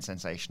yet again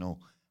sensational.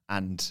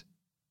 And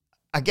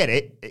I get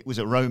it. It was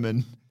a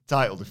Roman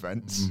title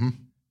defense,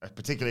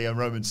 particularly a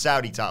Roman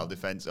Saudi title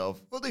defense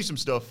of, we'll do some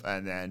stuff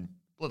and then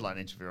bloodline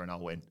interfere and I'll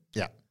win.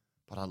 Yeah.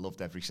 But I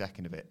loved every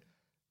second of it.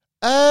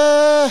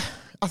 I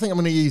think I'm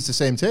going to use the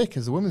same take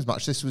as the women's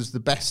match. This was the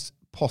best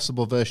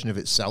possible version of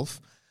itself.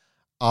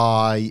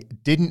 I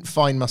didn't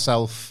find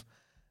myself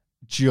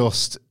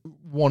just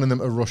wanting them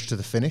to rush to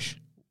the finish.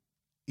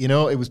 You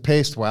know, it was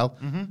paced well.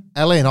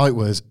 LA Knight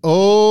was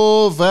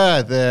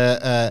over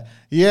the,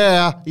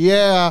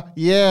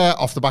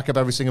 off the back of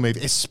every single move,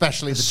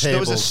 especially the table. There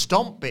was a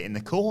stomp bit in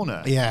the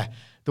corner. Yeah.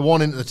 The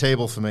one into the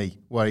table for me,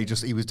 where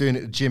he was doing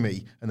it to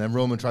Jimmy, and then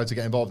Roman tried to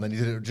get involved, and then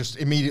he did it just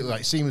immediately,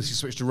 like seamlessly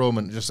switched to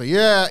Roman, and just say,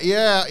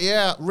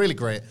 really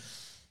great.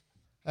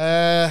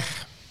 What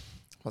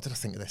did I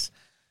think of this?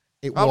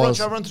 I'll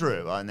run through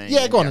it. And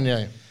then go on.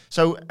 Yeah.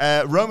 So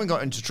Roman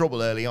got into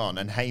trouble early on,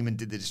 and Heyman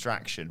did the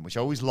distraction, which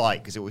I always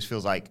like, because it always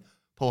feels like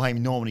Paul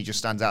Heyman normally just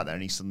stands out there,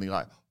 and he's suddenly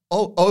like,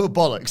 oh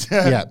bollocks.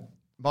 Yeah.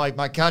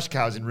 My cash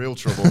cow's in real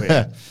trouble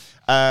here.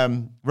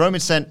 Roman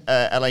sent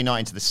LA Knight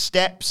into the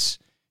steps.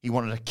 He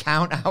wanted a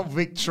count-out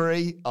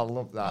victory. I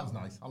love that. That was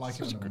nice. I like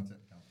it.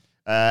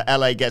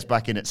 LA gets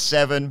back in at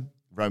 7.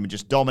 Roman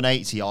just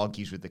dominates. He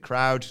argues with the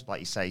crowd.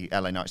 Like you say,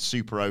 LA Knight's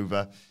super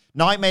over.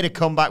 Knight made a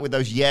comeback with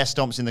those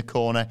stomps in the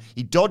corner.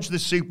 He dodged the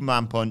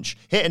Superman punch,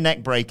 hit a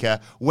neck breaker,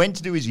 went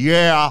to do his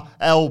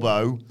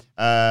elbow,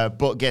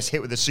 but gets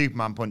hit with a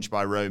Superman punch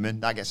by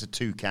Roman. That gets a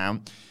 2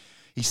 count.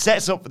 He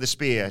sets up for the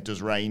spear,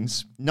 does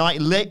Reigns. Knight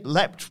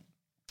leapfrogged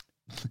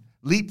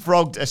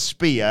a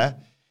spear,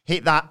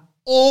 hit that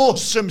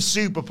awesome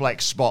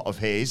superplex spot of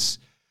his,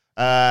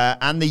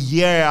 and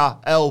the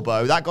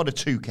elbow. That got a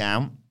 2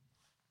 count.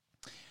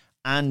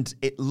 And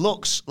it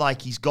looks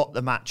like he's got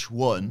the match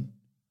won.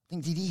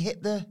 did he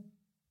hit the...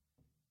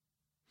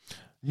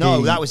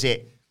 No, that was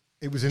it.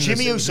 It was in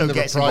Jimmy Uso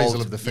gets reprisal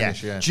involved. of the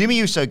finish, yeah. Jimmy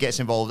Uso gets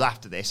involved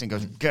after this and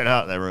goes, get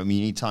out of there, Roman.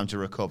 You need time to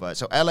recover.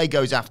 So LA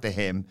goes after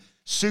him.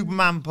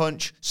 Superman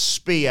punch,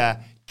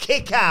 spear,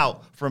 kick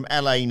out from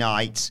LA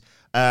Knight.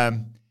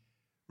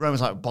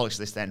 Roman's like, bollocks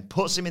this then.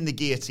 Puts him in the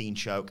guillotine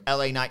choke.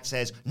 LA Knight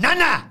says,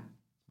 Nana!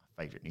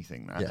 My favourite new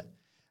thing, that.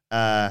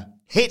 Yeah.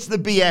 Hits the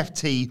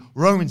BFT.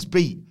 Roman's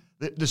beat.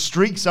 The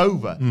streak's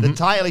over. The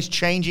title is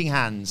changing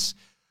hands.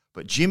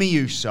 But Jimmy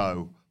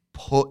Uso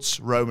puts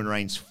Roman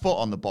Reigns' foot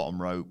on the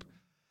bottom rope.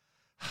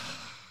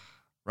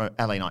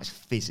 LA Knight's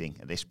fizzing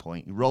at this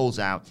point. He rolls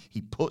out.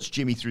 He puts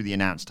Jimmy through the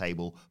announce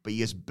table, but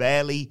he has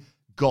barely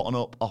gotten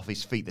up off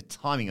his feet. The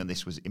timing on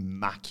this was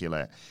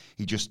immaculate.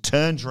 He just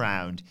turns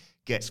around,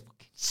 gets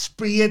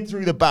speared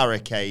through the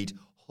barricade,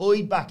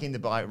 hoid back in the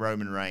bite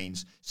Roman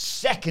Reigns.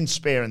 Second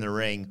spear in the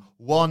ring.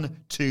 1,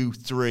 2,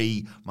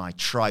 3. My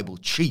tribal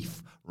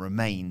chief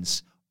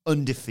remains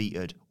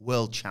undefeated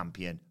world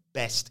champion.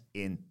 Best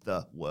in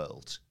the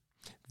world.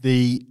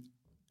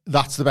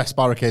 That's the best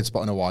barricade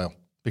spot in a while.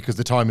 Because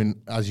the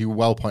timing, as you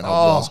well point out,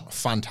 was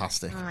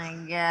fantastic. Oh my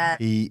God.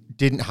 He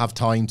didn't have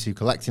time to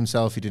collect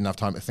himself. He didn't have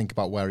time to think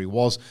about where he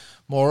was.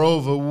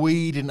 Moreover,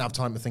 we didn't have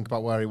time to think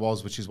about where he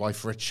was, which is why,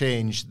 for a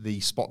change, the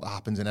spot that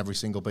happens in every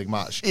single big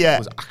match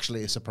was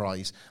actually a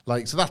surprise.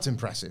 So that's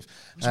impressive.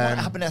 What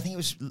happened? I think it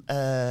was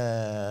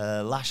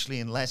Lashley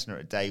and Lesnar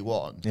at day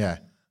one. Yeah.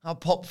 I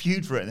popped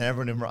feud for it, and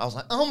everyone, I was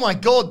like, oh my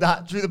God,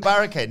 that through the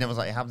barricade. And everyone was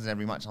like, it happens in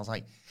every match. And I was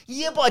like,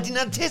 yeah, but I didn't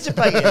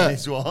anticipate it in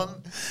this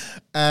one.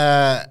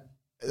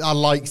 I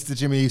liked the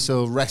Jimmy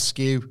Uso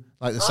rescue,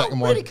 like the second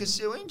one. Really? Because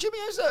Jimmy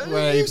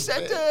Uso, you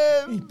said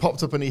he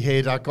popped up and he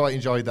hid. I quite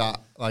enjoyed that.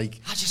 I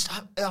think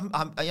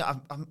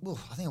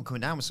I'm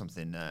coming down with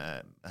something,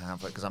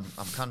 because I'm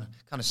kind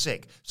of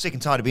sick and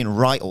tired of being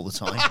right all the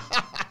time.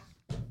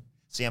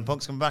 CM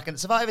Punk's coming back in the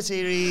Survivor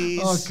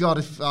Series. Oh God,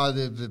 if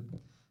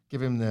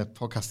give him the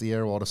Podcast of the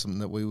Year award or something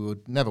that we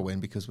would never win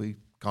because we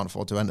can't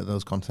afford to enter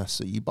those contests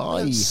that you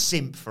buy. Don't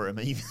simp for him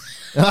either.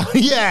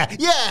 Yeah.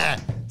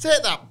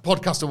 Take that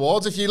Podcast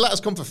Awards. If you let us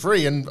come for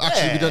free and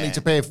actually we don't need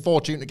to pay a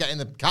fortune to get in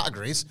the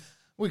categories,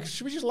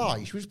 should we just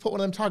lie? Should we just put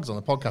one of them tags on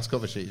the podcast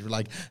cover sheet?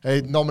 Like,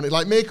 nominate,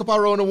 like make up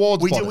our own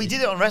awards. We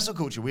did it on Wrestle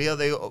Culture. We are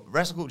the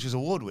Wrestle Culture's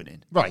award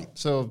winning. Right.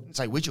 So it's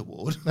like which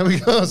award? There we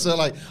go. So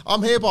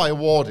I'm hereby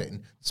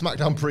awarding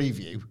SmackDown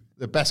Preview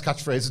the best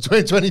catchphrase of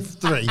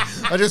 2023.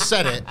 I just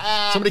said it.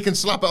 Somebody can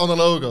slap it on the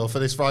logo for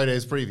this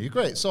Friday's preview.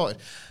 Great,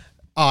 sorted.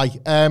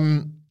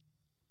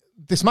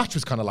 This match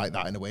was kind of like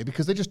that in a way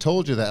because they just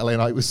told you that LA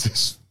Knight was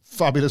this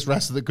fabulous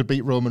wrestler that could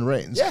beat Roman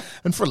Reigns. Yeah.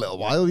 And for a little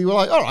while, you were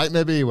like, all right,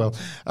 maybe he will.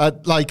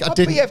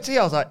 BFT,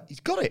 I was like, he's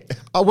got it.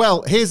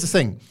 Well, here's the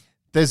thing.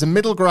 There's a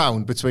middle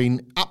ground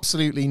between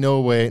absolutely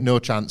no way, no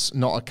chance,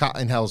 not a cat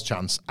in hell's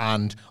chance,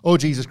 and, oh,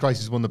 Jesus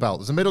Christ, he's won the belt.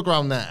 There's a middle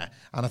ground there,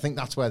 and I think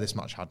that's where this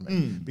match had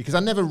me. Because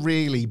I never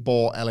really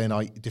bought LA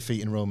Knight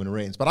defeating Roman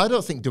Reigns, but I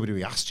don't think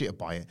WWE asked you to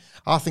buy it.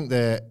 I think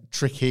the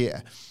trick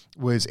here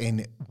was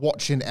in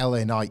watching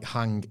LA Knight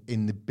hang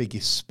in the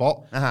biggest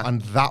spot,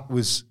 and that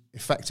was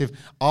effective.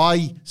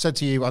 I said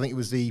to you, I think it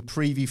was the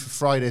preview for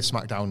Friday's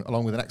SmackDown,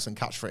 along with an excellent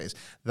catchphrase,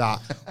 that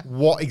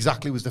what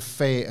exactly was the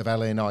fate of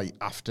LA Knight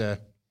after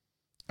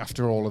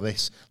all of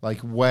this? Like,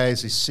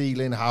 where's his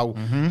ceiling? How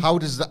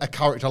does a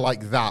character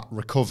like that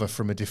recover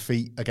from a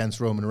defeat against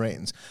Roman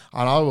Reigns?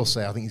 And I will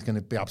say, I think he's going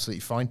to be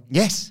absolutely fine.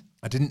 Yes.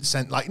 I didn't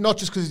send, not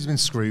just because he's been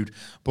screwed,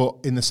 but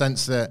in the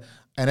sense that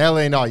an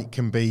LA Knight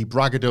can be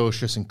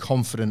braggadocious and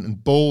confident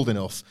and bold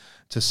enough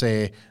to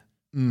say,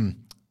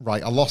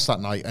 right, I lost that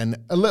night, and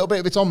a little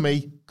bit of it's on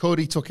me.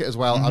 Cody took it as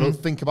well. I don't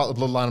think about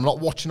the bloodline. I'm not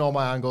watching all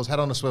my angles, head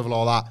on a swivel,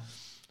 all that.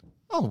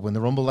 I'll win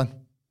the Rumble then.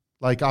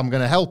 I'm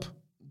going to help.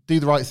 Do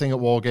the right thing at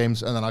War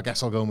Games, and then I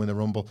guess I'll go and win the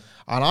Rumble.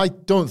 And I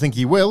don't think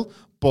he will,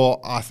 but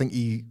I think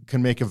he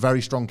can make a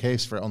very strong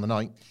case for it on the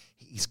night.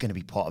 He's going to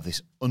be part of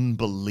this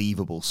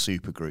unbelievable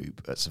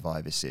supergroup at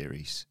Survivor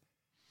Series.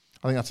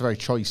 I think that's a very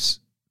choice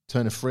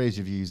turn of phrase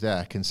you've used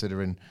there,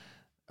 considering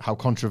how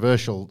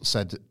controversial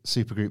said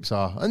supergroups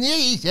are. And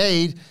it's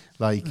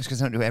because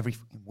they don't do it every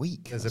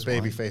week. There's a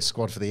babyface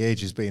squad for the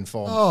ages being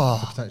formed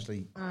to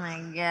potentially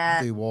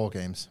do War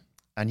Games.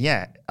 And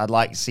yeah, I'd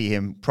like to see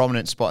him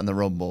prominent spot in the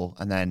Rumble,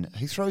 and then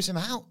who throws him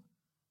out?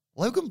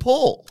 Logan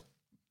Paul.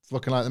 It's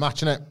looking like the match,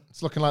 isn't it?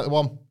 It's looking like the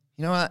one.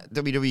 You know what?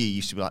 WWE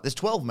used to be like, there's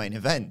 12 main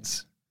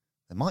events.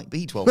 There might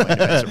be 12 main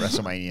events at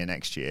WrestleMania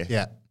next year.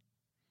 Yeah.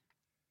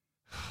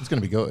 It's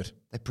going to be good.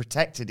 They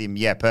protected him,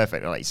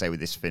 perfectly, like you say, with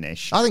this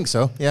finish. I think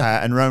so,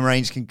 yeah. And Roman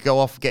Reigns can go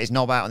off, get his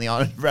knob out on the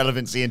Island of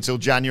Relevancy until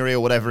January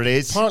or whatever it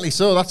is. Apparently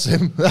so, that's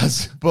him.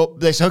 But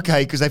that's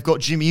okay, because they've got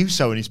Jimmy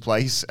Uso in his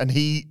place, and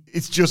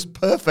it's just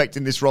perfect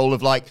in this role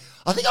of I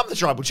think I'm the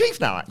tribal chief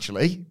now,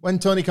 actually. When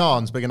Tony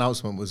Khan's big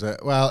announcement was,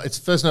 it's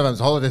 1st November,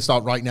 the holiday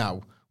start right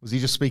now. Was he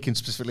just speaking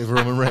specifically of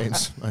Roman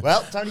Reigns?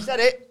 Well, Tony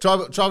said it.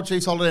 Tribal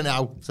chief's holiday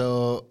now,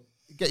 so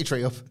get your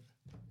tree up.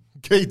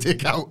 Get your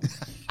dick out.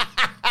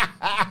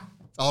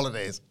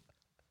 Holidays.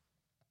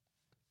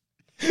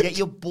 Get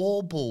your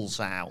baubles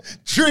out.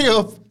 Tree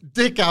up,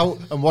 dick out,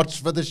 and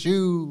watch for the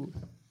shoe.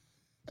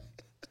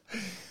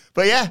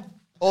 But yeah,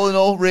 all in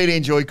all, really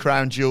enjoyed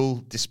Crown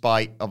Jewel,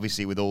 despite,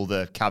 obviously, with all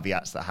the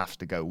caveats that have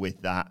to go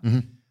with that. Mm-hmm.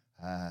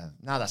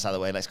 Now that's out of the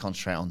way, let's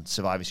concentrate on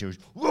Survivor Series.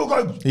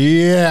 Logan!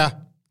 Yeah.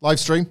 Live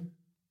stream.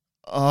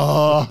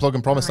 Oh. Plug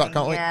and promise that,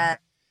 can't we? Yeah.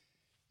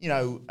 You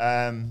know,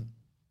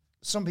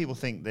 some people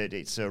think that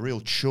it's a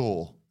real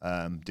chore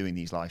doing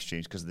these live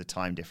streams because of the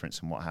time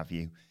difference and what have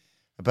you.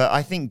 But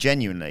I think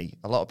genuinely,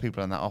 a lot of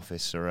people in that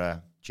office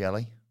are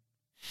jelly.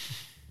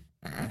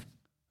 There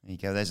you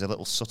go, there's a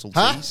little subtle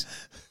tease.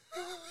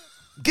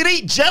 You can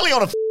eat jelly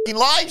on a f***ing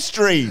live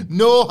stream.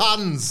 No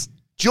hands.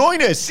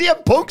 Join us.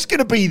 CM Punk's going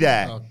to be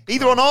there.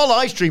 Either on our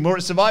live stream or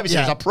at Survivor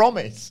Series, I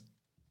promise.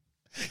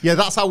 Yeah,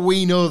 that's how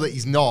we know that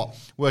he's not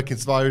working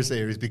Survivor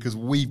Series, because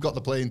we've got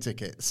the plane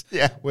tickets.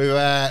 Yeah. We've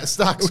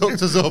Stacks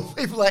hooked us up.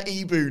 We've let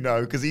Ibu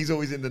know, because he's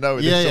always in the know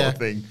with this sort of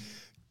thing.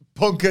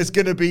 Punker's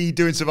going to be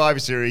doing Survivor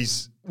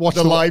Series. Watch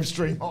the live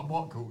stream on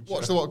What Culture.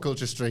 Watch the What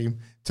Culture stream.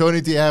 Tony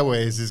D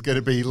Airways is going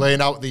to be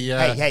laying out the...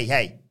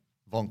 Hey.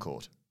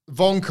 Voncord.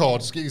 Voncord,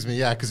 excuse me,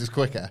 because it's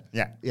quicker.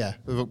 Yeah. Yeah,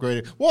 we've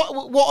upgraded.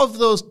 What of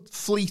those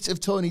fleet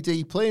of Tony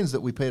D planes that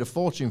we paid a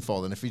fortune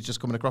for then, if he's just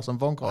coming across on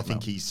Voncord? I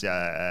think he's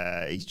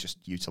just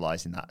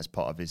utilising that as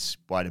part of his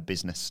wider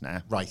business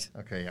now. Right,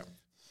 okay, yeah.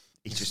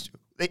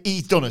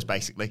 He's done us,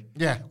 basically.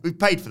 Yeah. We've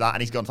paid for that,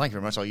 and he's gone, thank you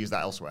very much, I'll use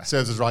that elsewhere.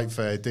 Serves us right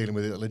for dealing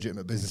with a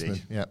legitimate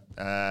businessman.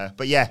 Yeah.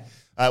 But yeah,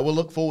 we'll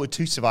look forward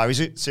to Survivor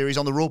Series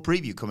on the Raw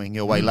preview coming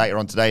your way later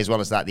on today, as well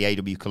as that, the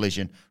AW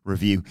Collision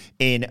review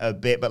in a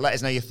bit. But let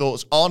us know your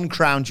thoughts on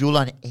Crown Jewel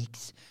on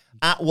X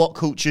at What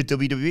Culture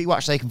WWE.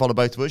 Watch, they can follow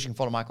both of us. You can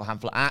follow Michael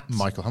Hamflett at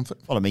Michael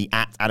Hamflett. Follow me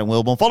at Adam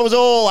Wilborn. Follow us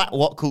all at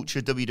What Culture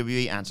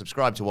WWE, and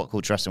subscribe to What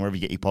Culture Wrestling wherever you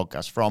get your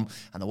podcasts from.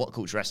 And the What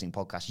Culture Wrestling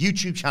podcast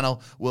YouTube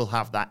channel will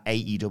have that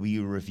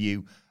AEW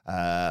review.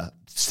 The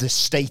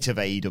state of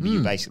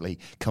AEW basically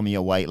coming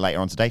your way later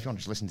on today. If you want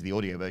to just listen to the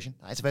audio version,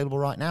 it's available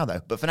right now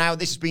though. But for now,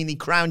 this has been the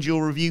Crown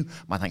Jewel review.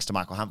 My thanks to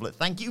Michael Hamflett.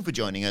 Thank you for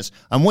joining us,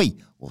 and we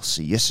will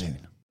see you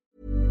soon.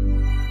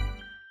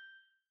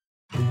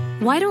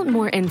 Why don't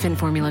more infant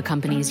formula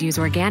companies use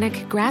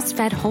organic,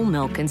 grass-fed whole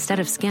milk instead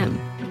of skim?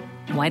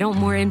 Why don't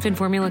more infant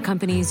formula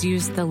companies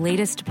use the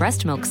latest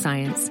breast milk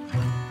science?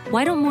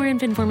 Why don't more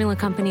infant formula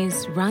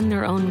companies run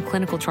their own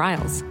clinical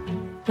trials?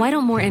 Why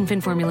don't more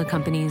infant formula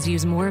companies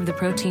use more of the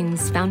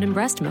proteins found in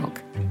breast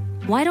milk?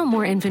 Why don't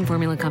more infant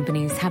formula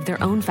companies have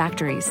their own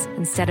factories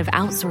instead of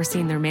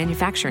outsourcing their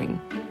manufacturing?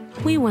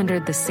 We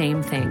wondered the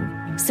same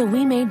thing. So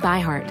we made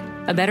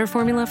ByHeart, a better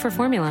formula for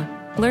formula.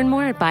 Learn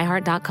more at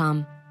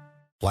byheart.com.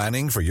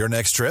 Planning for your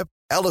next trip?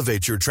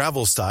 Elevate your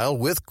travel style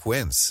with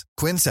Quince.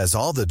 Quince has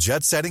all the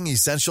jet-setting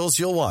essentials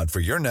you'll want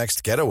for your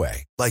next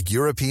getaway, like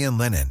European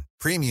linen,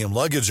 premium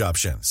luggage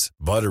options,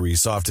 buttery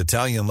soft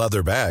Italian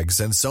leather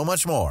bags, and so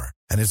much more.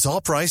 And it's all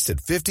priced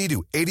at 50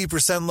 to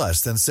 80%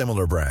 less than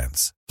similar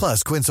brands.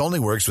 Plus, Quince only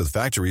works with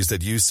factories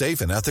that use safe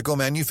and ethical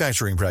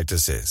manufacturing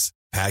practices.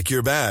 Pack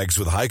your bags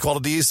with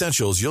high-quality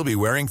essentials you'll be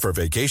wearing for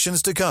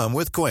vacations to come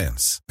with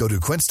Quince. Go to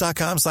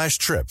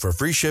quince.com/trip for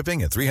free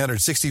shipping and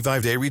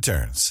 365-day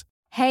returns.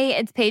 Hey,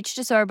 it's Paige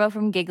DeSorbo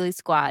from Giggly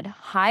Squad.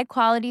 High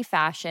quality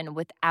fashion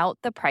without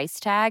the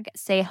price tag.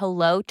 Say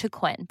hello to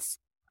Quince.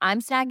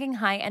 I'm snagging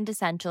high-end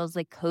essentials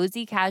like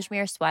cozy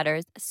cashmere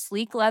sweaters,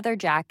 sleek leather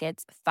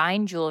jackets,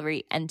 fine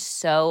jewelry, and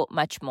so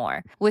much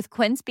more. With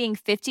Quince being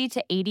 50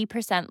 to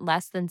 80%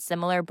 less than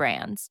similar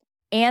brands.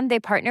 And they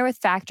partner with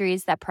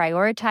factories that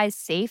prioritize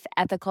safe,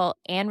 ethical,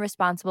 and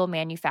responsible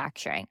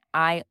manufacturing.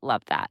 I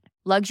love that.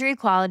 Luxury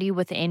quality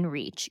within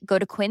reach. Go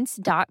to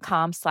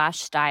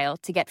quince.com/style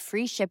to get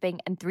free shipping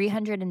and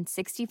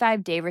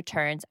 365-day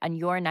returns on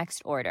your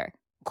next order.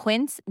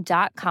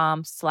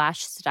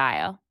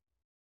 Quince.com/style.